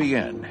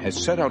 RBN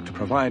has set out to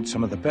provide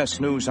some of the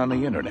best news on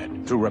the internet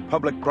through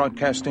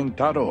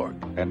republicbroadcasting.org,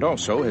 and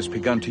also has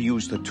begun to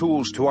use the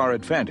tools to our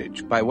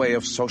advantage by way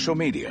of social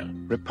media.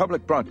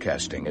 Republic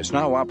Broadcasting is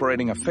now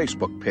operating a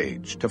Facebook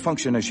page to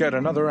function as yet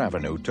another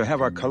avenue to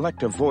have our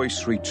collective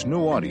voice reach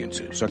new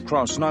audiences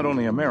across not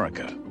only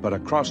America, but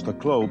across the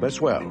globe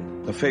as well.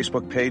 The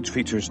Facebook page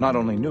features not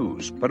only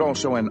news, but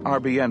also an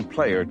RBN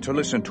player to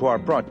listen to our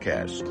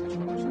broadcast.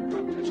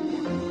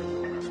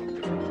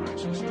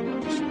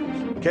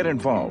 Get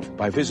involved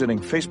by visiting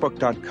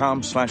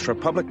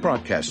facebook.com/Republic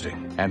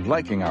Broadcasting and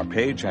liking our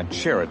page and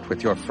share it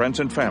with your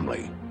friends and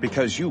family,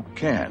 because you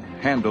can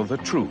handle the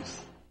truth.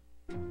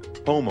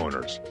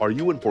 Homeowners, are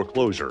you in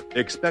foreclosure,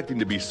 expecting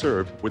to be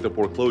served with a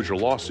foreclosure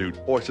lawsuit,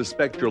 or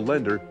suspect your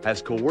lender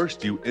has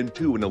coerced you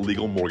into an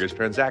illegal mortgage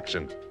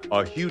transaction?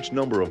 A huge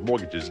number of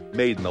mortgages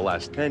made in the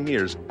last 10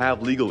 years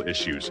have legal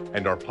issues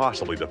and are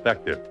possibly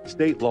defective.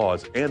 State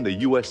laws and the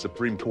U.S.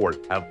 Supreme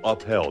Court have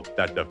upheld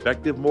that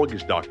defective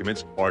mortgage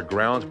documents are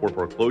grounds for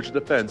foreclosure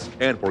defense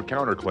and for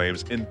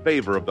counterclaims in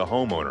favor of the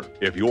homeowner.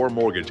 If your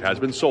mortgage has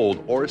been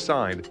sold or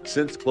assigned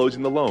since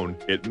closing the loan,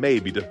 it may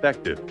be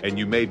defective, and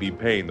you may be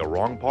paying the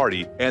wrong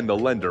party, and the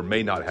lender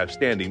may not have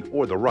standing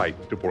or the right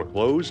to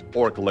foreclose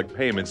or collect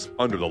payments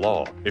under the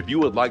law. If you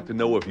would like to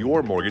know if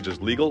your mortgage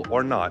is legal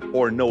or not,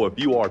 or know if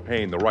you are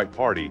paying the right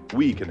party,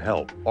 we can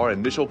help. Our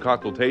initial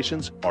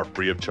consultations are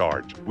free of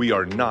charge. We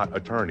are not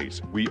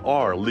attorneys. We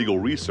are legal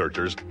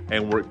researchers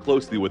and work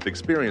closely with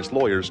experienced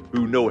lawyers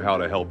who know how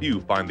to help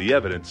you find the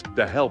evidence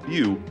to help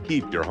you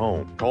keep your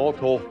home. Call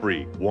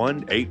toll-free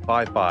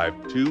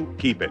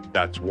 1-855-2-KEEP-IT.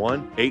 That's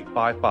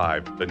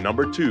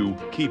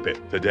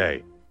 1-855-2-KEEP-IT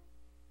today.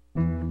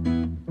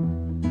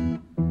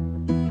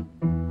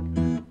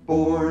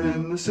 Born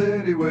in the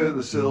city with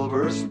a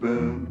silver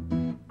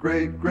spoon,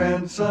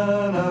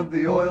 great-grandson of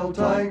the oil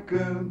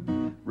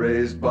tycoon,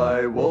 raised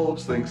by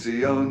wolves, thinks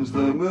he owns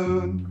the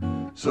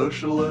moon,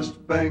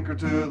 socialist banker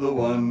to the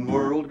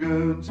one-world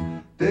goons,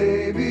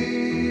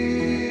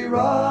 Davy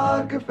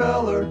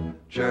Rockefeller,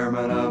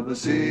 chairman of the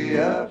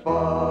CFR.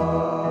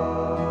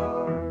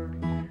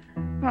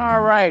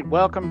 All right,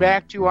 welcome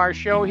back to our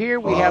show here.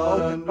 We have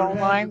open phone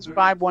lines,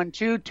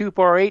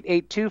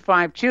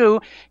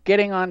 512-248-8252.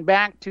 Getting on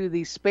back to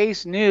the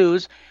space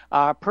news,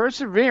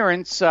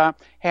 Perseverance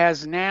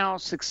has now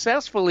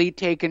successfully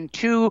taken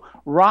 2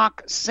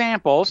 rock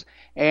samples,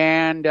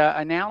 and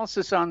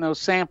analysis on those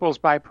samples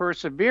by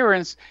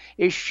Perseverance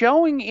is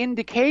showing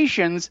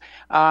indications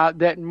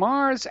that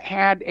Mars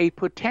had a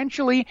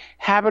potentially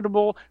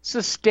habitable,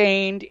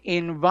 sustained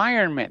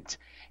environment.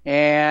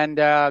 And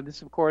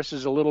this, of course,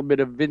 is a little bit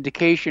of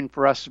vindication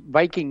for us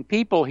Viking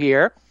people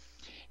here.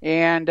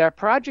 And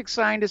project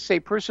scientists say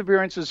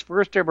Perseverance's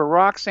first ever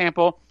rock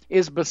sample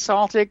is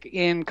basaltic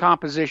in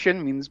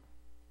composition, means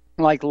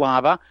like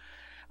lava,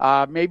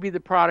 maybe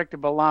the product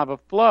of a lava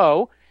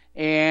flow.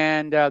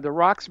 And the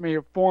rocks may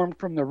have formed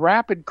from the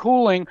rapid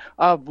cooling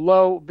of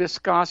low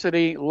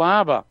viscosity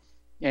lava.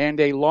 And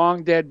a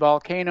long dead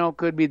volcano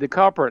could be the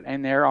culprit.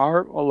 And there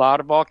are a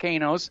lot of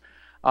volcanoes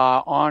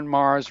on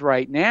Mars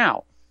right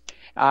now.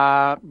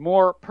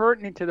 More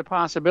pertinent to the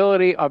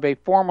possibility of a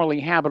formerly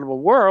habitable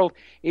world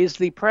is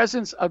the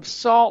presence of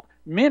salt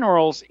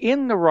minerals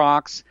in the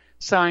rocks,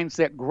 signs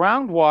that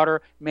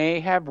groundwater may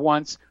have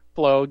once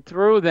flowed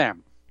through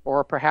them,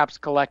 or perhaps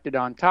collected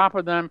on top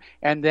of them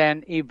and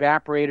then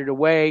evaporated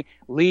away,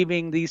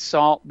 leaving the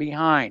salt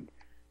behind.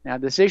 Now,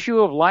 this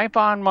issue of life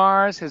on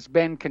Mars has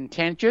been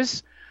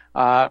contentious.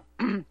 The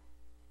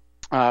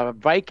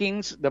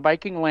Viking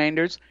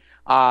landers,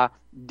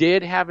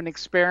 did have an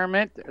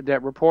experiment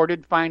that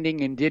reported finding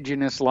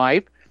indigenous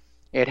life.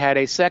 It had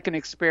a second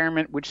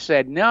experiment which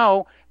said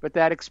no, but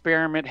that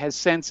experiment has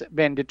since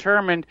been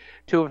determined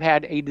to have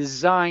had a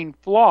design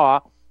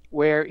flaw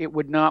where it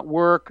would not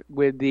work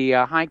with the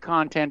high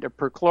content of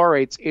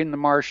perchlorates in the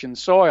Martian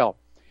soil.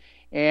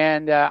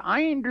 And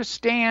I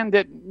understand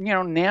that,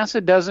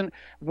 NASA doesn't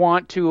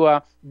want to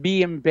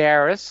be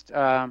embarrassed.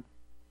 There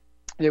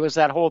was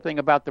that whole thing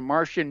about the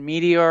Martian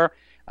meteor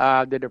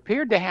that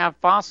appeared to have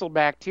fossil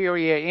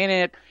bacteria in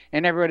it,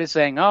 and everybody's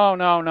saying, "Oh,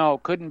 no,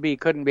 couldn't be."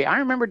 I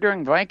remember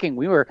during Viking,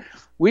 we were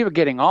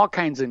getting all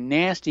kinds of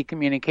nasty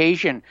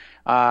communication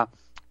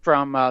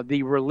from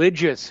the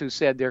religious who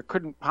said there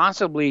couldn't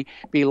possibly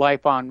be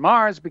life on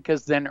Mars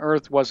because then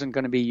Earth wasn't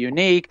going to be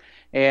unique,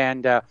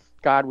 and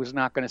God was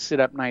not going to sit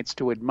up nights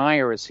to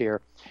admire us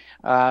here.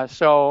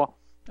 So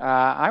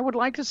I would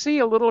like to see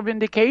a little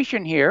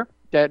vindication here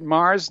that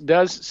Mars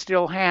does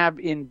still have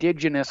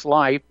indigenous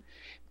life.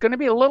 It's going to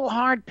be a little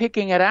hard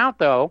picking it out,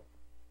 though,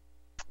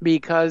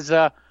 because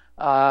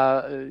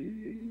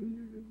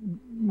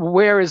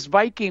whereas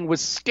Viking was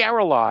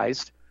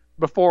sterilized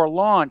before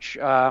launch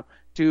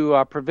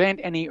to prevent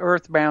any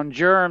earthbound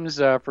germs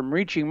from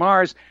reaching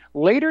Mars,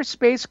 later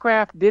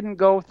spacecraft didn't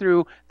go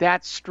through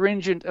that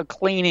stringent a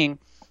cleaning.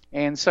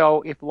 And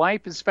so if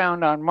life is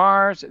found on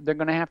Mars, they're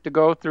going to have to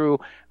go through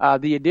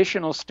the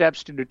additional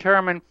steps to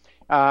determine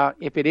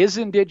if it is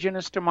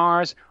indigenous to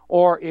Mars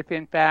or if,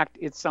 in fact,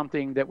 it's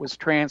something that was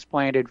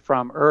transplanted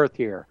from Earth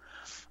here.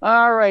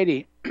 All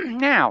righty.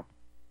 Now,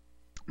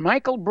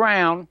 Michael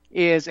Brown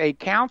is a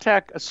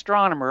Caltech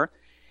astronomer.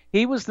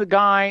 He was the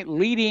guy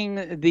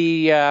leading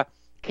the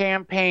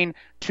campaign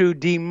to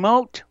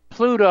demote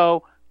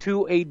Pluto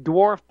to a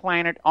dwarf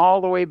planet all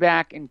the way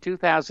back in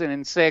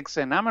 2006.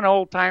 And I'm an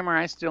old-timer.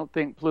 I still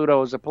think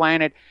Pluto is a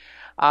planet.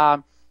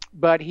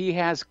 But he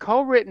has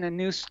co-written a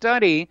new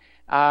study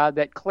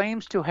that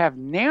claims to have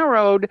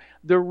narrowed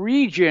the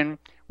region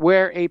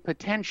where a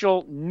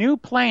potential new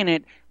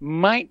planet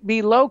might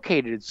be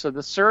located. So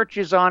the search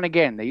is on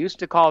again. They used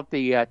to call it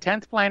the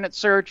 10th planet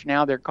search.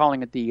 Now they're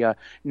calling it the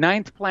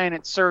 9th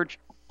planet search.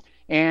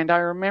 And I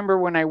remember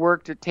when I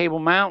worked at Table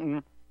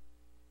Mountain,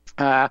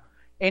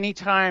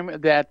 anytime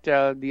that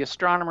the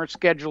astronomer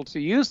scheduled to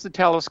use the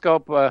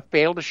telescope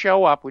failed to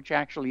show up, which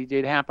actually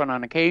did happen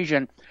on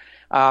occasion,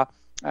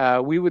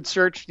 we would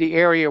search the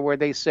area where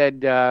they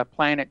said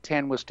Planet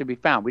 10 was to be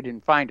found. We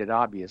didn't find it,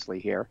 obviously,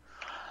 here.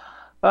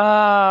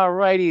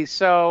 Righty,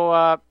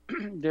 so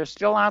they're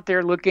still out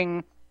there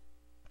looking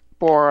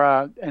for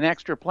an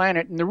extra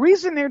planet. And the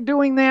reason they're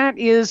doing that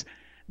is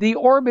the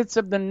orbits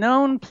of the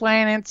known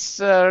planets,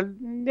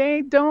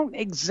 they don't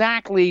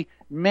exactly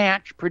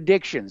match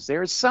predictions.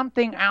 There's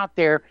something out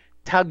there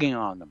tugging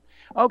on them.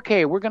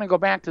 Okay, we're going to go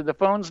back to the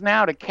phones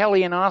now to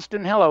Kelly in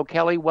Austin. Hello,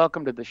 Kelly.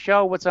 Welcome to the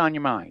show. What's on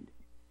your mind?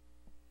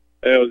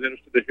 I was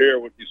interested to hear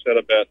what you said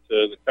about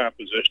the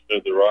composition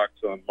of the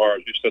rocks on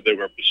Mars. You said they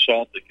were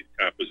basaltic in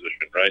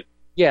composition, right?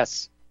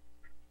 Yes.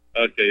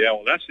 Okay, yeah,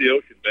 well, that's the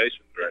ocean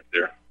basins right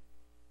there.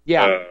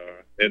 Yeah.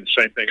 And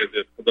same thing as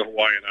the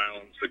Hawaiian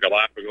Islands, the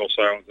Galapagos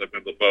Islands, I've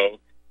been to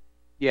both.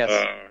 Yes.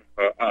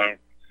 I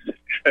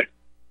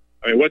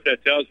mean, what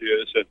that tells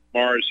you is that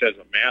Mars has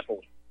a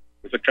mantle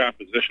with a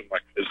composition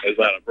like as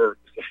that of Earth.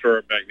 It's a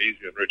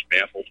ferromagnesium-rich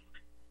mantle.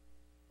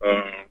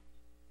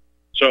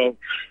 So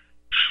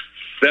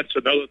that's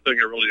another thing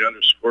that really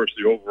underscores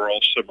the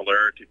overall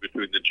similarity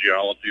between the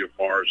geology of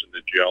Mars and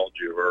the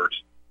geology of Earth.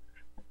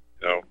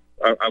 You know,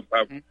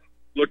 I've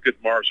looked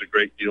at Mars a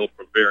great deal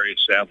from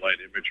various satellite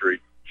imagery,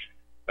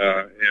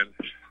 and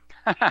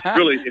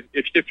really,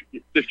 if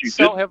you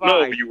So didn't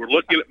know you were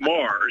looking at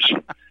Mars,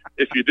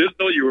 if you didn't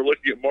know you were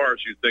looking at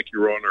Mars, you'd think you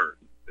were on Earth.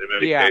 In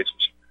many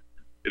cases,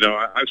 you know,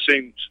 I've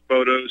seen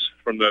photos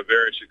from the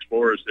various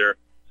explorers there.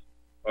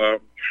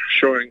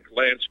 Showing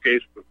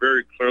landscapes with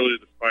very clearly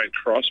defined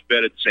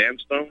cross-bedded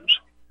sandstones,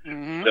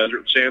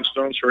 desert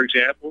sandstones, for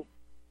example.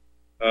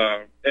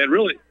 And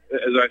really,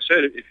 as I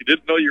said, if you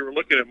didn't know you were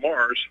looking at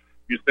Mars,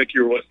 you'd think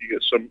you were looking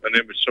at an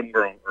image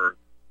somewhere on Earth.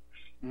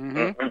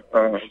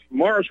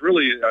 Mars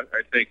really,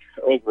 I think,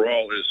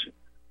 overall is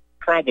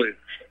probably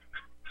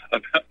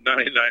about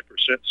 99%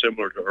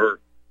 similar to Earth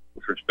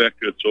with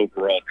respect to its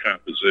overall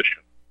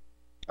composition.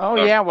 Oh,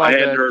 yeah, well,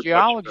 the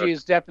geology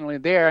is definitely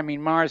there. I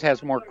mean, Mars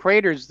has more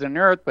craters than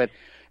Earth, but,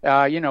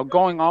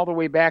 going all the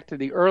way back to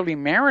the early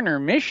Mariner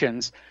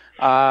missions,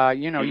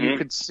 you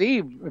could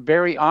see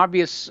very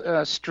obvious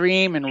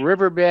stream and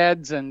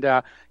riverbeds and,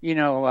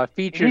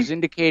 features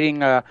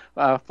indicating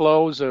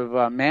flows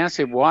of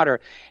massive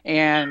water.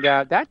 And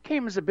that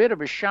came as a bit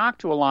of a shock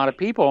to a lot of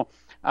people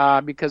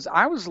because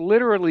I was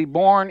literally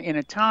born in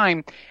a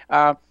time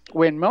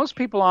when most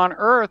people on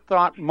Earth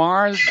thought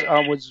Mars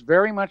was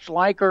very much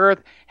like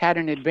Earth, had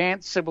an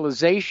advanced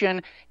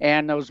civilization,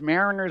 and those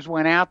mariners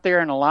went out there,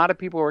 and a lot of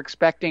people were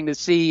expecting to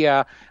see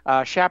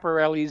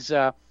Schiaparelli's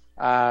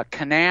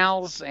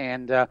canals,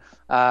 and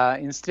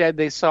instead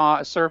they saw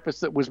a surface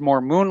that was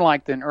more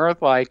moon-like than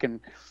Earth-like, and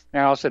they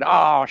all said,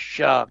 oh,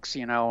 shucks,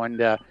 and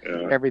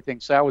everything.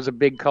 So that was a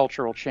big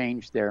cultural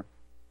change there.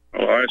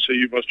 Oh, I see.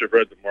 You must have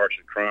read the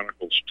Martian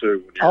Chronicles,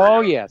 too.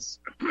 Oh, yes.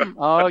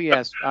 Oh,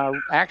 yes.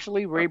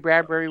 Actually, Ray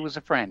Bradbury was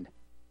a friend.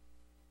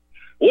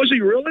 Was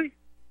he really?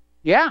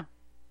 Yeah.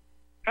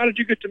 How did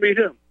you get to meet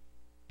him?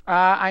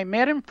 I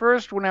met him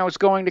first when I was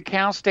going to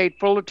Cal State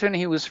Fullerton.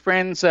 He was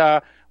friends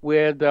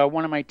with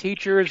one of my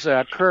teachers,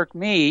 Kirk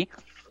Mee,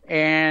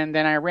 and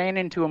then I ran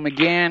into him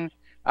again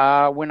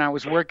when I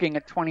was working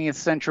at 20th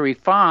Century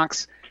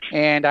Fox,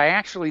 and I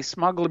actually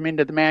smuggled him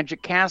into the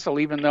Magic Castle,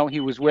 even though he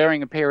was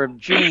wearing a pair of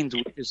jeans,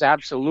 which is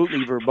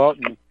absolutely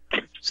verboten.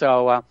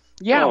 So,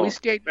 we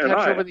stayed in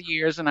touch over the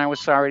years, and I was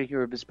sorry to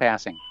hear of his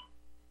passing.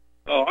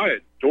 Oh, I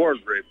adored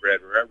Ray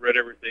Bradbury. I've read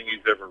everything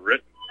he's ever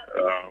written.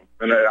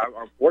 And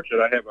I'm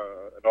fortunate I have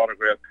an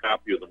autographed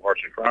copy of the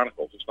Martian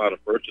Chronicles. It's not a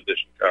first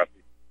edition copy,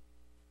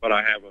 but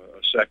I have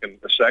a second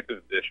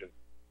edition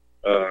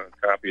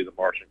copy of the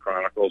Martian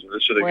Chronicles. And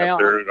it's sitting up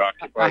there at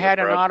Occupy. I had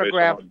an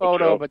autographed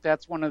photo, but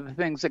that's one of the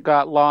things that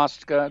got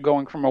lost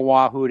going from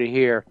Oahu to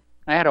here.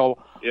 I had a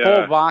whole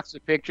box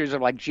of pictures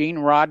of like Gene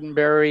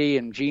Roddenberry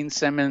and Gene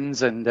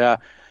Simmons and or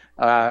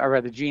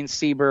rather Gene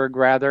Seberg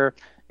rather,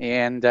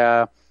 and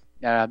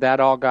that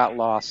all got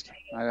lost.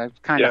 I was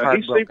kind of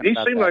heartbroken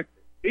about that.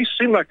 He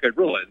seemed like a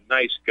really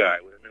nice guy.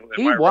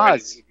 He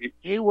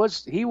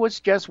was. He was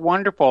just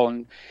wonderful,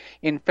 and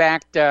in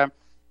fact, he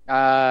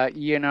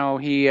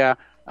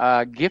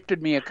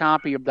gifted me a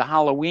copy of the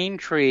Halloween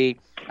tree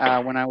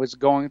when I was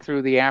going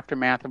through the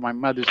aftermath of my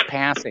mother's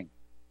passing.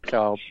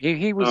 So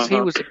he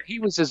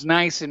was as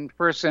nice in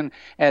person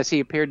as he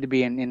appeared to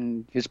be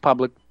in his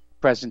public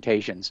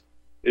presentations.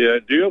 Yeah.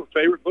 Do you have a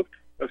favorite book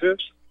of his?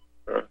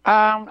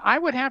 I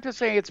would have to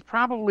say it's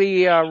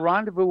probably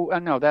Rendezvous.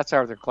 No, that's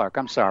Arthur Clarke.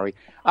 I'm sorry.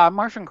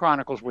 Martian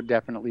Chronicles would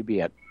definitely be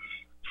it.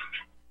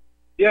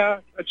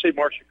 Yeah, I'd say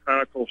Martian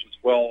Chronicles as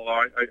well.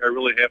 I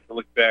really have to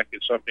look back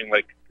at something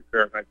like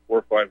Fahrenheit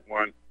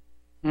 451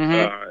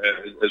 as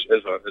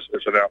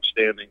an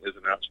outstanding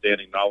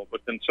novel.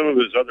 But then some of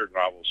his other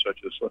novels, such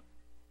as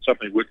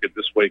Something Wicked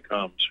This Way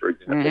Comes, for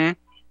example,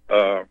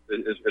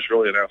 is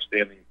really an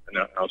outstanding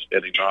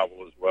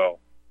novel as well.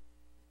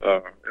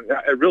 And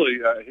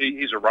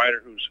he's a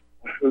writer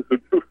who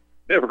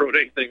never wrote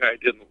anything I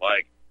didn't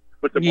like,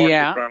 but the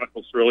Martian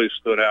Chronicles really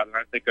stood out, and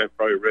I think I've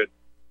read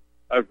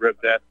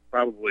that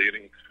probably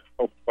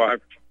five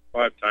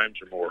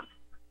times or more.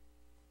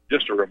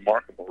 Just a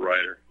remarkable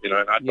writer, and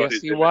I thought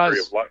his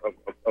imagery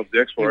of the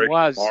exploration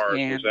of Mars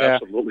was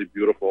absolutely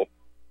beautiful.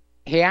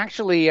 He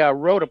actually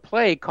wrote a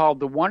play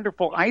called The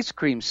Wonderful Ice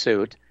Cream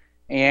Suit,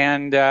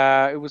 and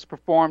it was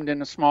performed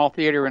in a small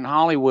theater in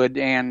Hollywood,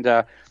 and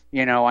I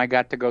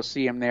got to go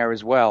see him there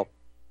as well.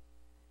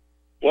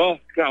 Well,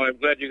 Cal, I'm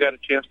glad you got a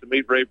chance to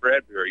meet Ray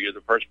Bradbury. You're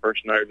the first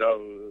person I know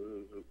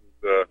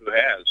who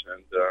has.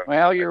 And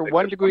well, you're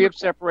one degree of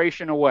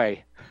separation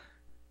away.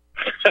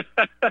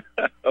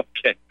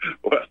 Okay.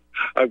 Well,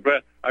 I'm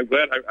glad I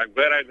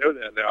know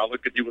that. Now I'll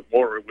look at you with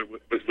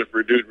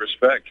renewed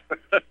respect.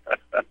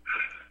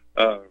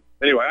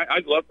 Anyway,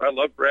 I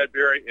love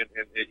Bradbury, and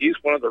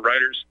he's one of the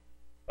writers.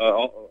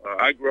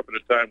 I grew up at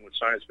a time when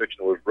science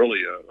fiction was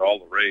really all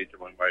the rage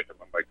among my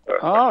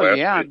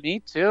classmates. Me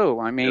too.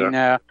 I mean,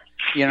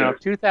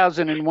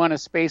 2001: A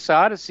Space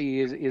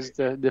Odyssey is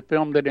the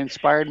film that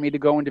inspired me to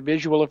go into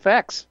visual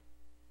effects.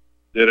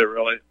 Did it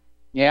really?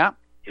 Yeah.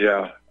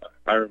 Yeah,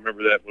 I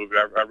remember that movie.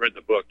 I read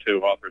the book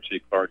too, Arthur C.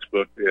 Clarke's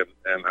book,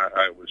 and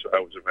I was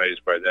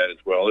amazed by that as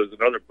well. There's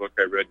another book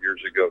I read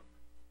years ago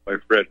by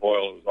Fred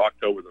Hoyle. It was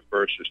October the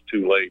 1st is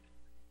Too Late.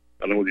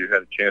 I don't know whether you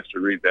had a chance to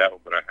read that one,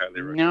 but I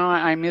highly recommend. No,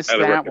 I missed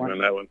that one.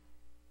 That one.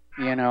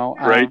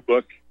 Great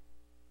book.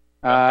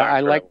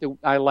 I liked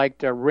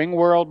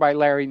Ringworld by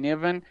Larry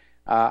Niven.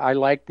 I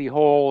liked the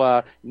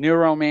whole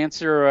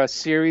Neuromancer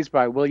series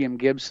by William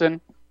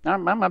Gibson.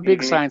 I'm a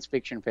big science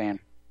fiction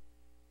fan.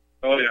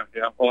 Oh yeah.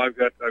 Well, I've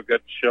got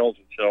shelves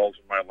and shelves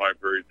in my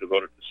library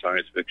devoted to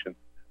science fiction.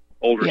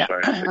 Older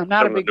science fiction. I'm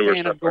not a big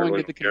fan of going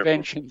to the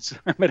conventions,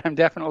 but I'm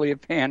definitely a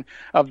fan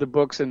of the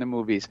books and the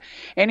movies.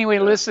 Anyway,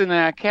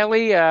 listen,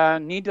 Kelly,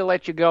 need to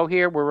let you go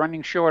here. We're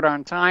running short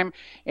on time,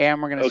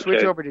 and we're going to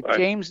switch over to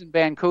James in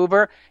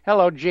Vancouver.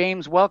 Hello,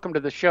 James. Welcome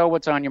to the show.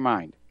 What's on your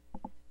mind?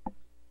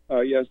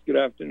 Yes, good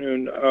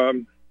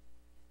afternoon.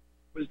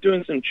 Was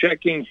doing some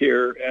checking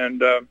here,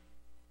 and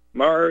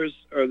Mars,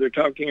 they're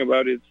talking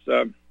about its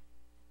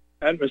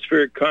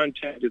atmospheric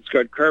content. It's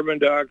got carbon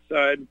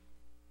dioxide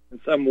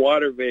and some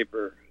water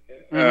vapor,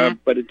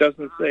 but it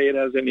doesn't say it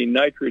has any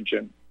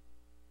nitrogen.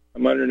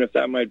 I'm wondering if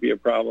that might be a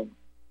problem.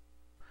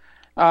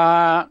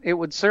 It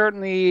would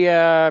certainly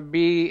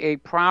be a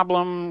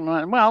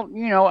problem. Well,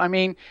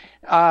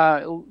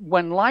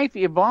 when life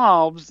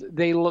evolves,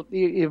 they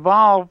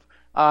evolve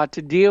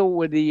to deal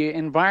with the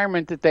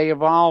environment that they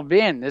evolve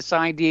in. This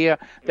idea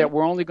that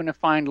we're only going to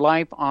find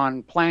life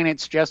on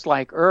planets just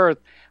like Earth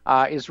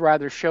is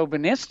rather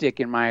chauvinistic,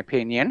 in my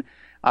opinion.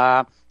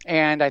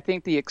 And I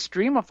think the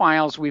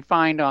extremophiles we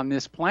find on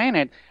this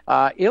planet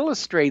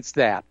illustrates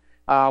that.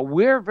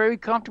 We're very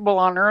comfortable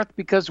on Earth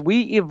because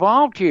we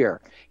evolved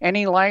here.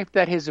 Any life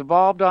that has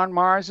evolved on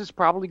Mars is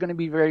probably going to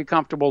be very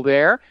comfortable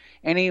there.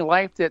 Any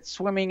life that's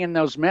swimming in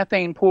those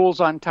methane pools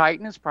on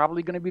Titan is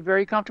probably going to be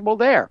very comfortable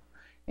there.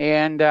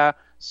 And we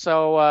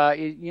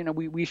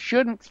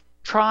shouldn't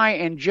try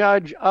and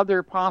judge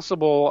other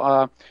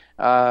possible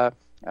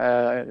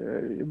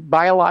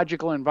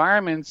biological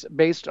environments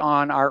based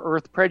on our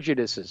Earth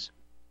prejudices.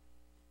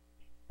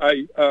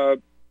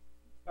 Under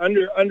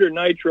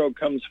nitro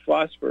comes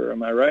phosphor.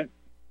 Am I right?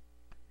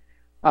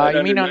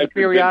 You mean on the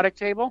periodic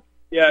table?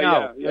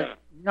 Yeah.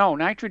 No,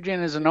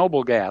 nitrogen is a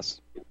noble gas.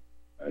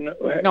 I'm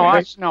sorry.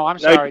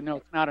 No,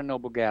 it's not a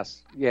noble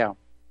gas. Yeah.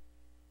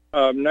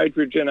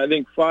 Nitrogen, I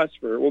think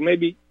phosphor. Well,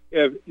 maybe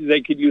if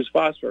they could use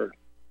phosphor.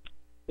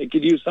 They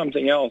could use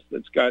something else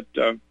that's got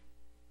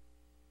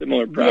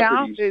similar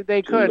properties. Yeah,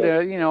 they could.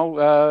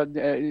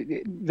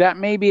 That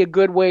may be a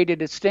good way to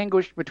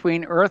distinguish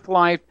between Earth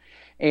life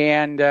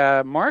and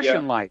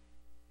Martian life,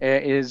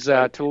 is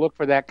to look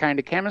for that kind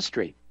of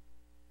chemistry.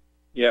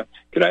 Yeah.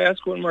 Could I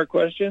ask one more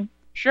question?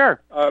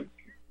 Sure.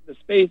 The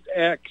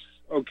SpaceX,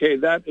 okay,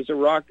 that is a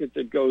rocket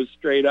that goes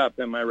straight up,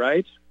 am I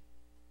right?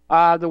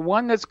 The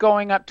one that's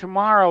going up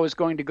tomorrow is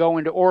going to go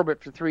into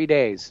orbit for 3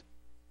 days.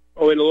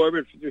 Oh, it'll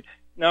orbit for 3 days.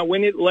 Now,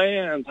 when it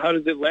lands, how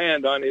does it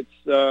land? On its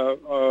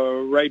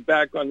right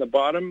back on the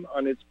bottom,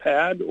 on its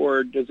pad,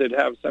 or does it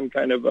have some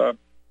kind of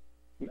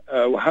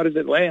how does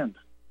it land?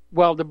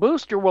 Well, the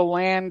booster will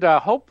land,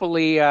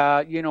 hopefully,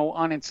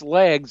 on its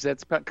legs.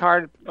 That's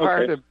part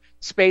of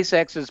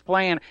SpaceX's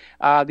plan.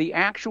 The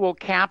actual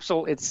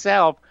capsule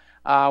itself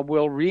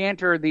will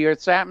re-enter the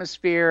Earth's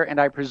atmosphere,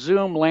 and I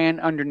presume land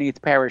underneath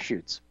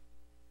parachutes.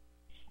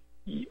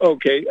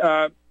 Okay,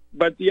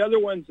 but the other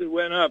ones that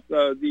went up,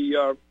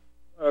 a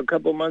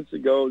couple months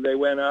ago, they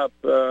went up.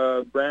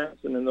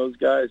 Branson and those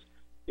guys.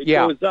 It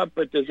goes up,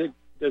 but does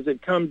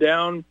it come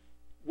down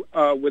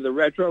with a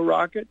retro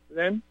rocket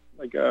then?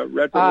 Like a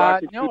retro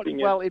rocket?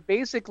 No, it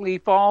basically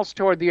falls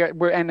toward the Earth.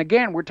 And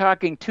again, we're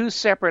talking two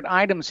separate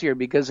items here,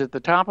 because at the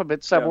top of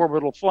its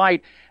suborbital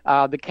flight,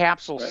 the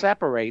capsule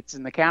separates,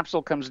 and the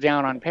capsule comes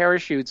down on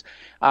parachutes.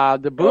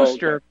 The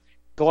booster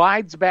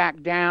glides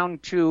back down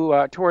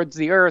to towards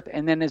the Earth,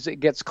 and then as it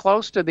gets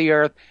close to the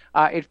Earth,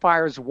 it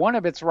fires one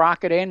of its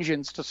rocket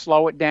engines to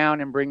slow it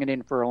down and bring it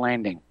in for a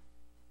landing.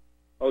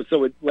 Oh,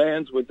 so it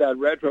lands with that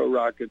retro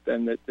rocket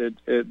then? That's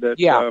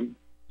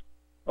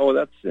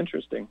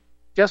interesting.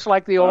 Just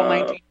like the old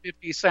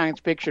 1950s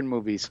science fiction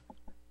movies.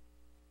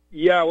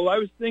 Yeah, well, I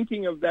was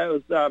thinking of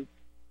those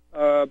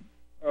Thunderbirds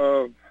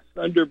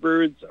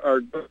are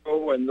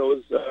Go and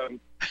those.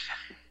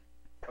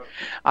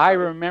 I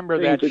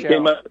remember that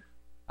show.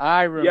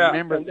 I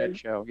remember that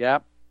show.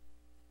 Yep.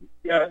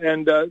 Yeah,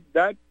 and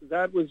that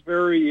was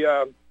very.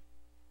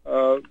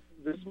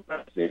 This is what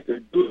I think they're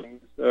doing.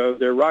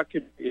 Their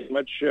rocket is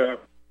much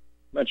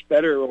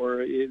better,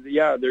 or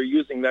they're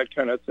using that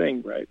kind of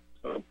thing, right?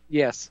 So.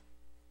 Yes.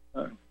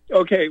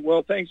 Okay,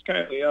 well, thanks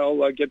kindly.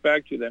 I'll get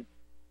back to you then.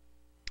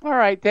 All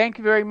right, thank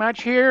you very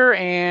much here.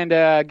 And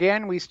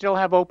again, we still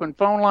have open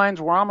phone lines.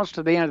 We're almost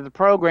to the end of the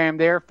program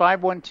there,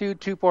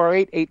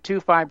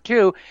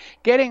 512-248-8252.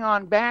 Getting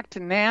on back to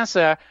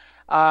NASA,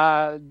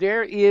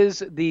 there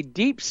is the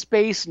Deep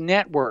Space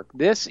Network.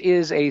 This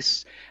is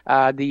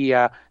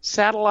the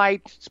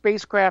satellite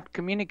spacecraft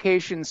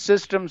communication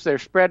systems. They're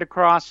spread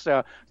across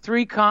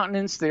 3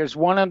 continents. There's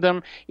one of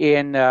them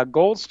in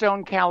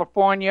Goldstone,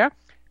 California,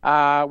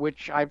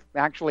 which I've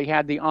actually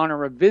had the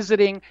honor of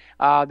visiting.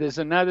 There's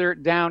another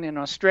down in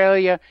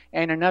Australia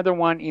and another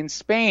one in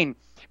Spain.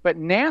 But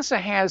NASA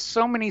has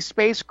so many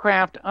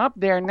spacecraft up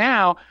there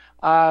now,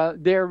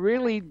 they're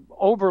really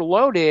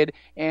overloaded,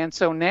 and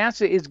so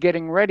NASA is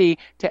getting ready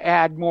to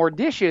add more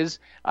dishes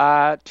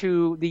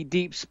to the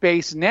Deep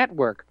Space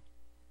Network.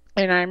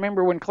 And I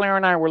remember when Claire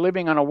and I were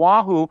living on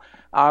Oahu,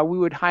 we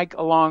would hike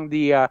along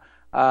the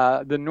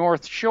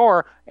North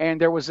Shore,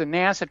 and there was a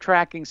NASA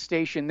tracking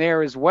station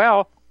there as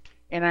well.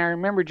 And I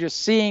remember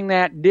just seeing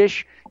that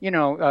dish,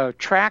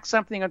 track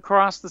something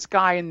across the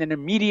sky and then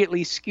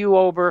immediately slew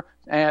over,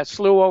 and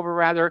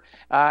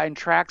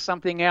track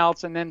something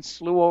else, and then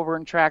slew over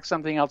and track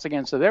something else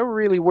again. So they were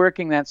really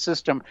working that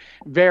system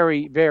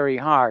very, very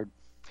hard.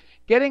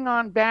 Getting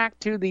on back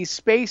to the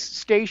space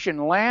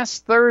station,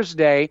 last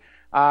Thursday,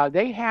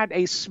 they had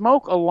a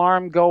smoke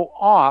alarm go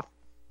off,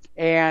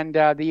 and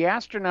the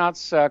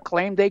astronauts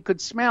claimed they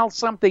could smell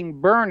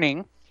something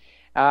burning,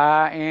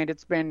 and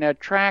it's been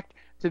tracked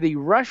to the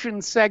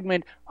Russian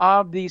segment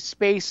of the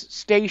space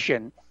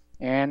station,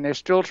 and they're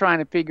still trying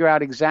to figure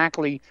out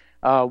exactly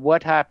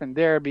what happened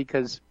there,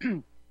 because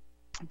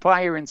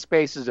fire in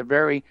space is a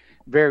very,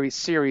 very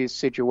serious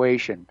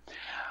situation.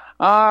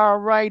 All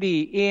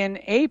righty. In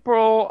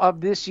April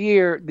of this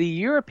year, the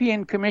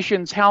European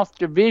Commission's Health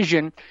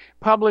Division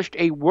published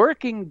a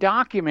working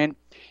document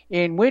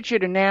in which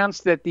it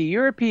announced that the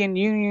European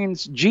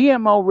Union's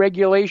GMO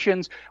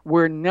regulations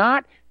were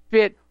not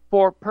fit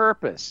for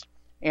purpose.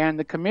 And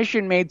the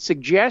Commission made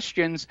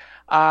suggestions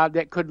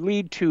that could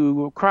lead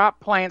to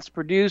crop plants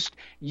produced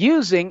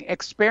using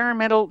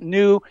experimental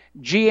new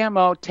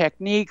GMO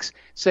techniques,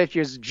 such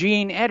as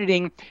gene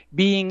editing,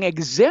 being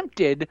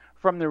exempted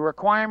from the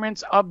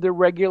requirements of the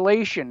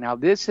regulation. Now,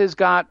 this has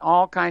got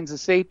all kinds of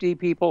safety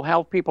people,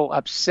 health people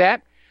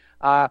upset.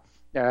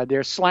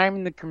 They're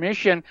slamming the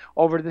commission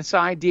over this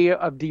idea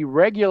of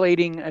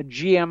deregulating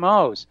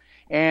GMOs.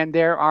 And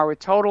there are a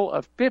total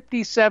of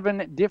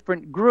 57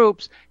 different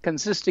groups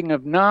consisting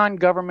of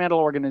non-governmental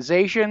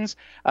organizations,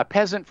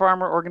 peasant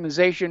farmer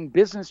organization,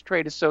 business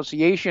trade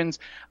associations,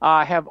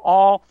 have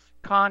all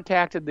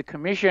contacted the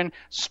commission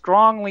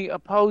strongly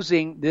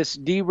opposing this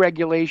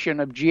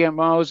deregulation of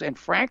GMOs. And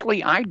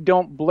frankly, I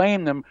don't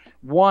blame them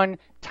one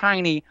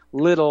tiny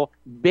little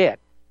bit.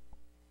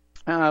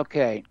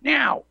 Okay,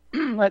 now,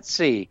 let's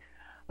see.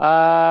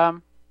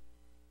 Getting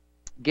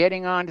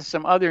on to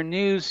some other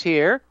news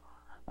here.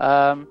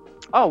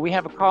 We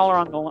have a caller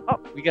on the line. Oh,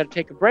 we got to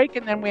take a break,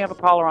 and then we have a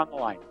caller on the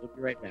line. We'll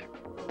be right back.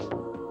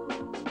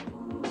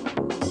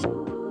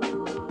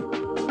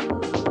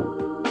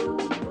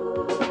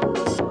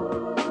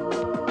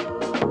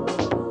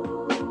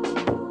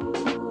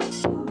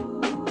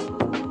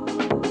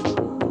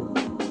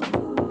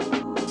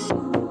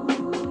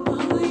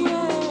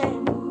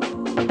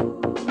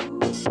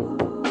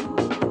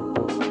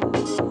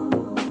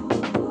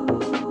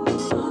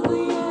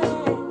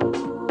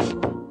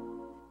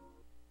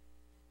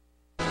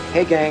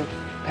 Hey gang,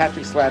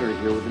 Patrick Slattery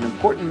here with an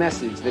important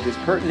message that is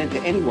pertinent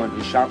to anyone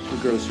who shops for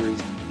groceries,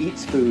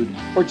 eats food,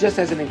 or just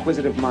has an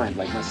inquisitive mind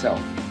like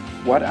myself.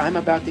 What I'm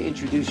about to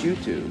introduce you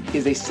to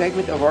is a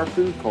segment of our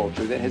food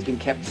culture that has been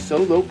kept so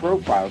low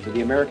profile to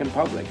the American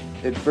public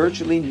that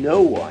virtually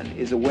no one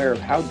is aware of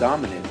how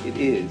dominant it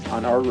is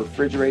on our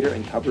refrigerator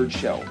and cupboard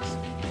shelves.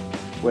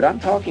 What I'm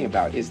talking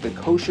about is the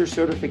kosher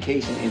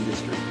certification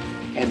industry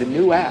and a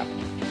new app,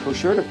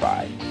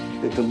 Koshertified,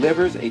 that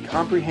delivers a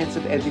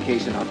comprehensive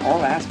education on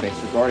all aspects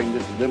regarding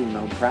this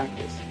little-known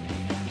practice.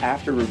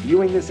 After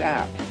reviewing this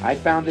app, I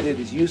found that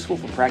it is useful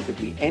for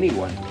practically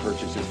anyone who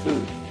purchases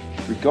food,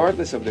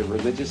 regardless of their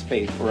religious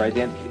faith or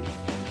identity.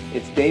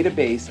 Its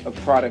database of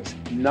products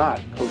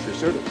not kosher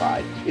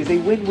certified is a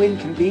win-win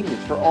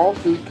convenience for all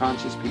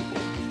food-conscious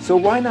people. So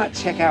why not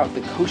check out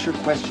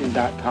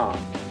thekosherquestion.com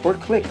or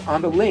click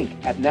on the link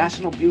at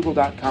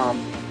nationalbugle.com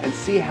and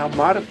see how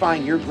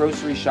modifying your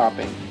grocery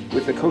shopping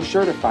with the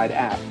Koshertified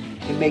app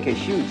can make a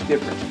huge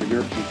difference for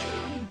your future.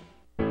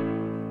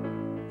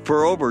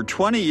 For over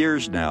 20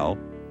 years now,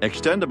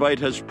 Extendivite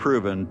has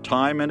proven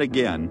time and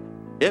again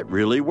it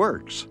really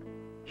works.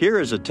 Here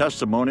is a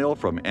testimonial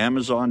from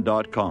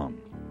Amazon.com.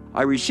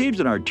 I received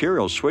an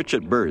arterial switch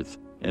at birth.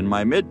 In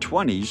my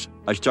mid-20s,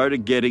 I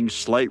started getting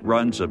slight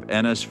runs of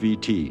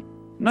NSVT.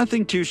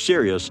 Nothing too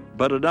serious,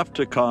 but enough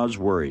to cause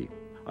worry.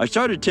 I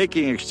started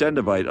taking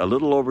Extendivite a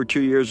little over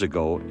 2 years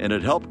ago, and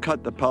it helped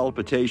cut the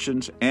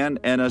palpitations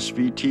and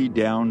NSVT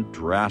down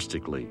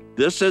drastically.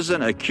 This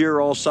isn't a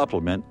cure-all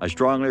supplement. I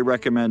strongly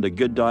recommend a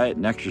good diet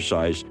and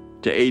exercise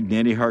to aid in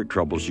any heart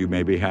troubles you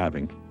may be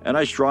having, and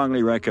I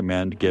strongly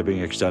recommend giving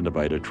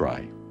Extendivite a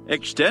try.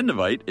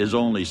 Extendivite is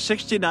only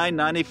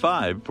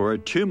 $69.95 for a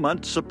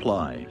 2-month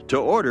supply. To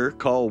order,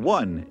 call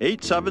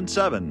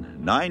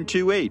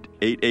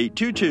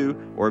 1-877-928-8822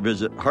 or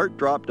visit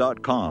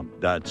heartdrop.com.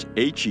 That's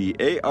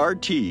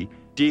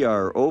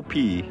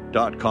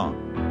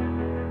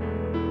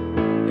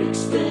HEARTDROP.com.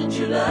 Extend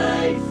your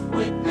life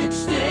with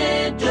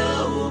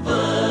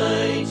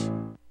Extendivite.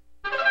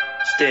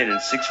 Standing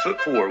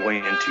 6'4",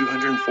 weighing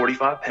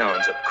 245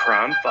 pounds of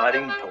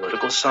crime-fighting,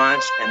 political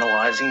science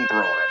analyzing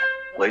brawn.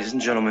 Ladies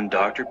and gentlemen,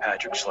 Dr.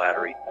 Patrick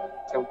Slattery.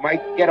 So,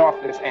 Mike, get off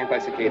this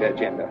anti-cicada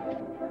agenda.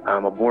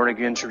 I'm a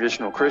born-again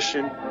traditional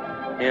Christian,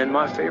 and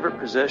my favorite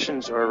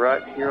possessions are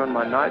right here on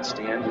my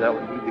nightstand. That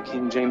would be the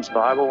King James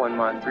Bible and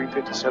my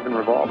 .357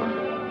 revolver.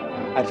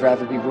 I'd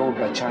rather be ruled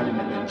by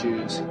Chinamen than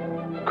Jews.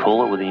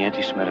 Cool it with the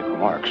anti-Semitic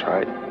remarks,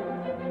 right?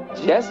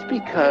 Just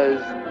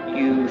because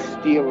you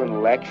steal an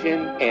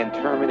election and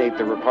terminate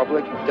the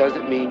Republic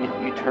doesn't mean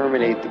you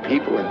terminate the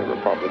people in the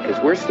Republic, because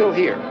we're still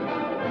here.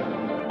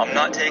 I'm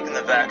not taking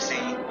the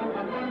vaccine.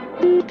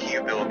 F***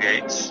 you, Bill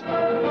Gates.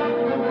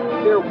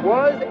 There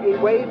was a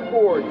way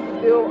forward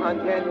still on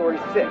January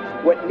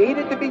 6th. What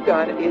needed to be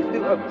done is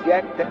to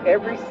object to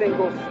every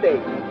single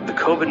state. The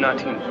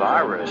COVID-19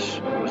 virus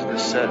was the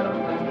setup.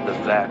 The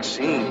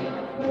vaccine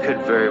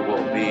could very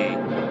well be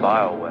the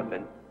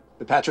bioweapon.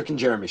 The Patrick and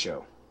Jeremy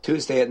Show,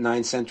 Tuesday at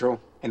 9 Central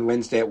and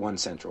Wednesday at 1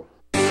 Central.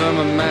 Some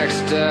are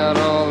maxed out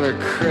all their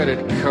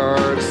credit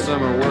cards.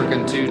 Some are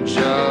working 2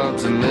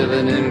 jobs and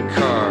living in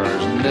cars.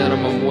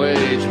 Minimum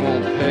wage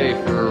won't pay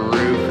for a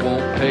roof,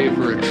 won't pay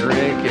for a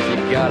drink. If you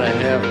gotta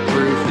have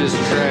proof, just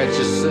try it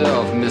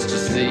yourself, Mr.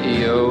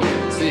 CEO.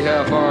 See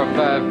how far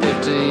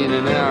 5.15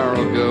 an hour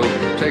will go.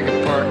 Take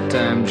a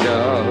part-time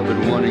job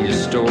at one of your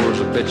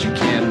stores. I bet you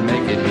can't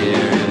make it here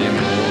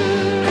anymore.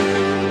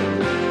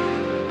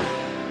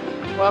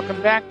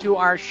 Welcome back to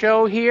our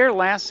show here,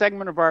 last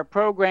segment of our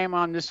program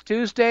on this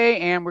Tuesday,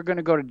 and we're going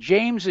to go to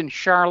James in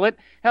Charlotte.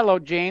 Hello,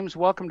 James.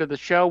 Welcome to the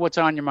show. What's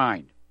on your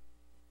mind?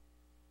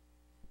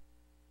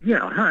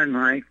 Yeah, hi,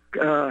 Mike.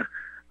 I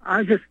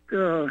just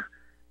thought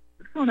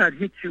I'd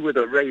hit you with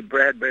a Ray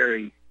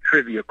Bradbury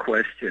trivia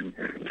question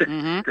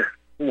to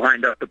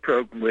wind up the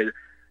program with.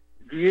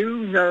 Do you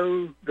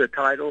know the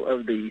title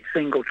of the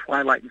single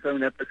Twilight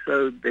Zone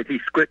episode that he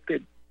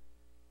scripted?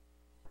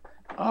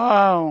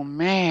 Oh,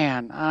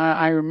 man.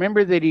 I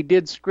remember that he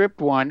did script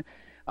one.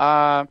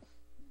 I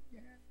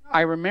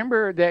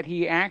remember that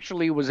he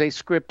actually was a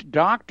script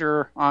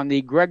doctor on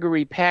the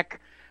Gregory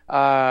Peck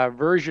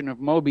version of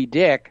Moby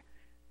Dick.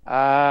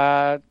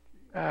 I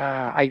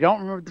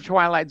don't remember the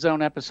Twilight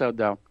Zone episode,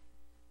 though.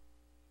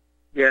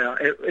 Yeah,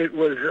 it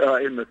was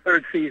in the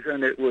third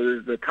season.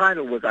 The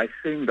title was "I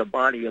Sing the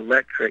Body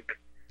Electric."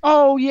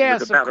 Oh,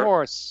 yes, of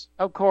course.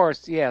 Of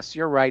course, yes,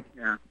 you're right.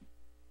 Yeah.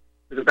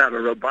 It was about a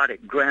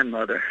robotic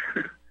grandmother.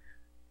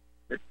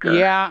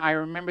 Yeah, I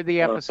remember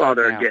the episode.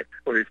 Father gets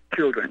for his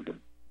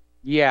children.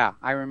 Yeah,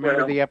 I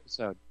remember the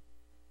episode.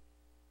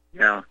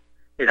 Yeah,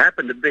 it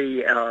happened to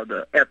be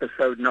the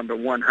episode number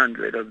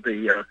 100 of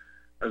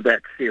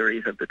that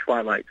series of the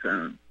Twilight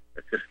Zone.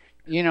 It's just,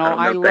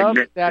 I love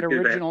that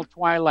original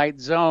Twilight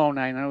Zone.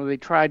 I know they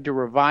tried to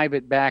revive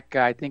it back,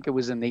 I think it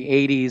was in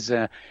the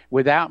 80s,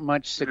 without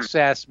much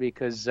success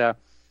because,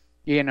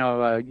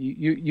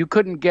 you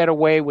couldn't get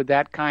away with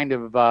that kind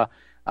of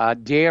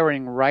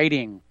daring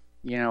writing.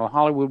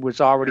 Hollywood was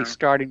already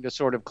starting to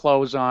sort of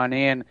close on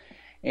in.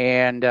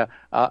 And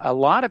a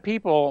lot of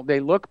people,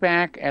 they look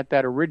back at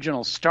that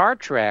original Star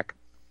Trek,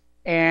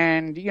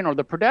 and,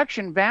 the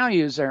production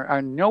values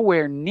are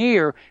nowhere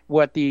near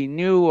what the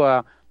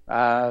new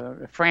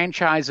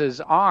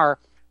franchises are,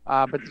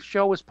 but the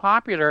show was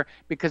popular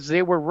because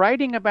they were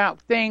writing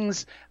about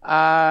things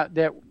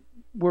that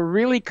were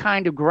really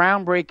kind of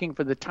groundbreaking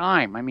for the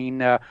time. I mean,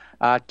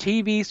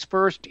 TV's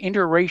first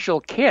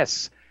interracial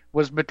kiss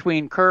was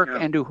between Kirk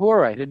and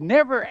Uhura. It had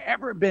never,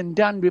 ever been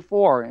done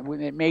before,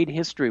 and it made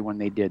history when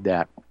they did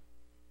that.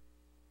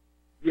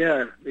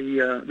 Yeah,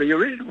 the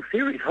original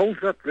series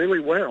holds up really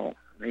well.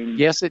 I mean,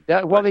 yes, it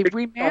does. Well, they've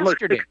remastered almost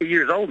 60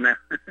 years old now.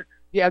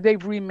 Yeah, they've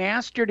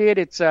remastered it.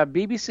 It's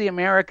BBC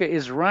America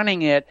is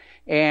running it,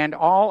 and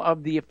all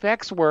of the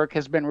effects work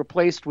has been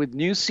replaced with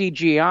new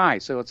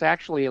CGI, so it's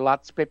actually a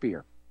lot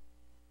spippier.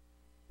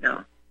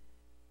 Yeah.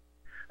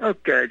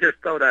 Okay, just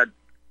thought I'd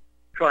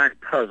try and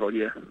puzzle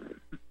you.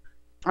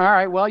 All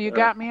right, well, you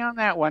got me on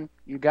that one.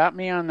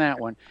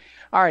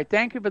 All right,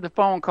 thank you for the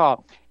phone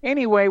call.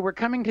 Anyway, we're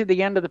coming to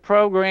the end of the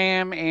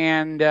program,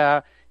 and,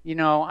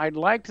 I'd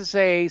like to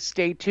say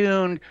stay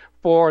tuned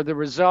for the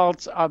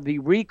results of the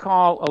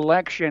recall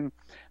election,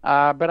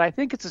 but I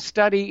think it's a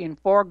study in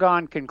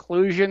foregone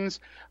conclusions.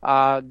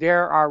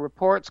 There are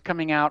reports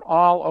coming out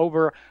all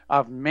over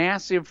of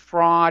massive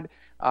fraud.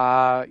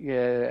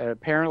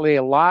 Apparently,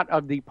 a lot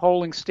of the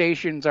polling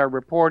stations are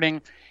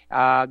reporting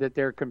that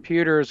their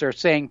computers are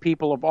saying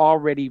people have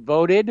already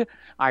voted.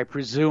 I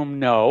presume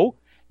no.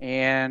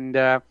 And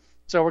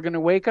so we're going to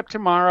wake up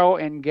tomorrow,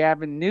 and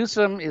Gavin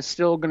Newsom is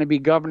still going to be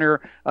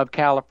governor of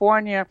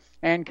California,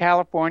 and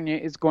California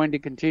is going to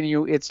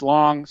continue its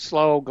long,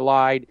 slow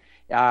glide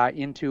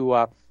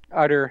into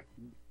utter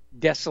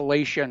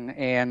desolation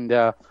and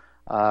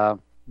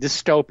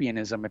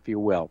dystopianism, if you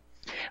will.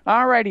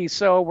 All righty,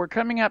 so we're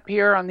coming up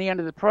here on the end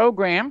of the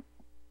program.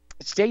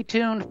 Stay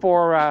tuned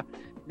for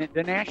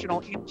the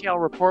National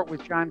Intel Report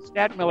with John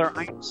Stadtmiller.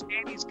 I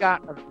understand he's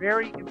got a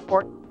very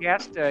important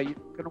guest. You're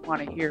going to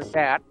want to hear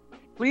that.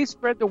 Please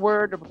spread the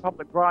word of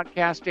Republic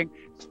Broadcasting.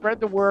 Spread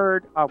the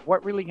word of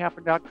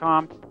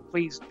whatreallyhappened.com.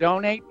 Please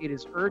donate. It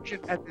is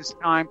urgent at this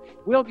time.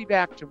 We'll be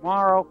back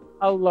tomorrow.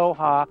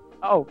 Aloha.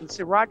 Oh, let's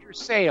see, Roger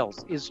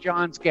Sales is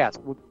John's guest.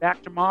 We'll be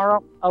back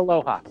tomorrow.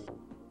 Aloha.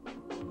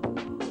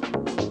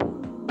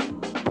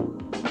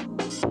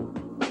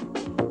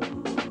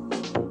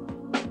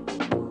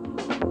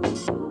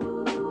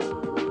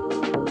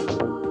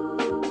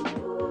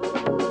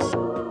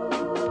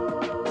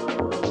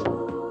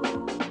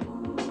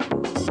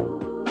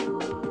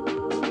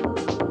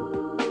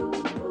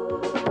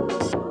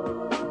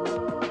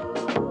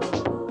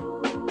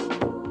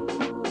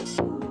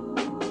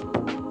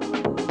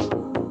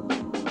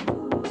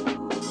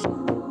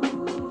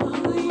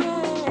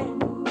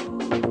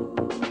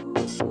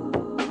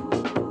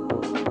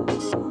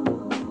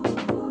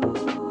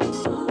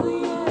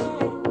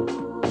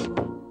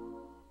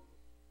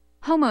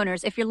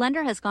 Homeowners, if your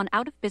lender has gone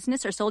out of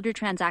business or sold your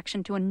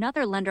transaction to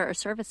another lender or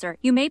servicer,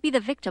 you may be the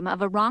victim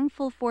of a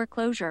wrongful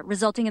foreclosure,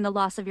 resulting in the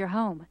loss of your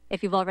home.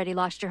 If you've already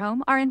lost your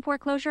home, are in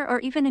foreclosure, or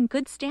even in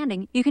good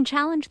standing, you can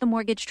challenge the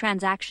mortgage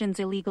transaction's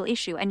illegal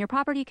issue, and your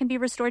property can be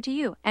restored to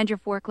you, and your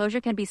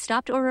foreclosure can be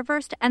stopped or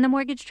reversed, and the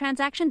mortgage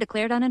transaction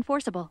declared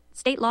unenforceable.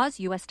 State laws,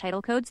 U.S.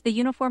 title codes, the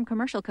Uniform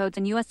Commercial Codes,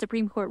 and U.S.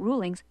 Supreme Court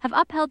rulings have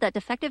upheld that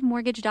defective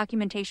mortgage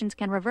documentations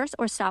can reverse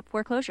or stop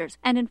foreclosures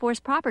and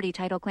enforce property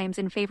title claims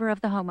in favor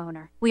of the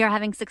homeowner. We are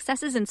having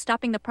successes in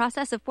stopping the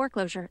process of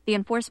foreclosure, the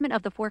enforcement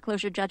of the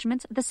foreclosure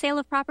judgments, the sale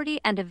of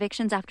property, and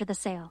evictions after the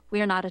sale.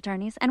 We are not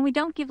attorneys, and we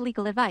don't give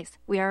legal advice.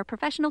 We are a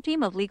professional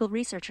team of legal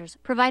researchers,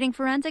 providing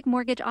forensic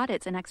mortgage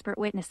audits and expert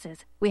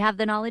witnesses. We have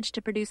the knowledge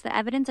to produce the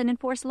evidence and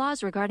enforce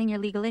laws regarding your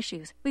legal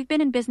issues. We've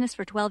been in business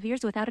for 12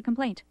 years without a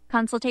complaint.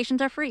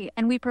 Consultations are free,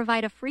 and we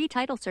provide a free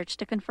title search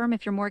to confirm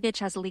if your mortgage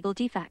has legal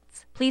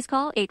defects. Please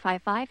call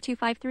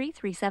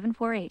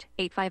 855-253-3748.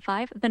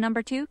 855, the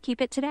number 2,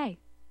 keep it today.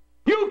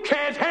 You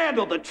can't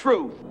handle the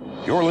truth.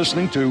 You're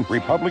listening to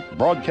Republic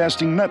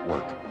Broadcasting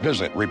Network.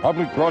 Visit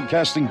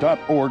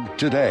republicbroadcasting.org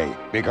today,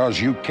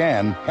 because you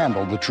can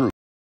handle the truth.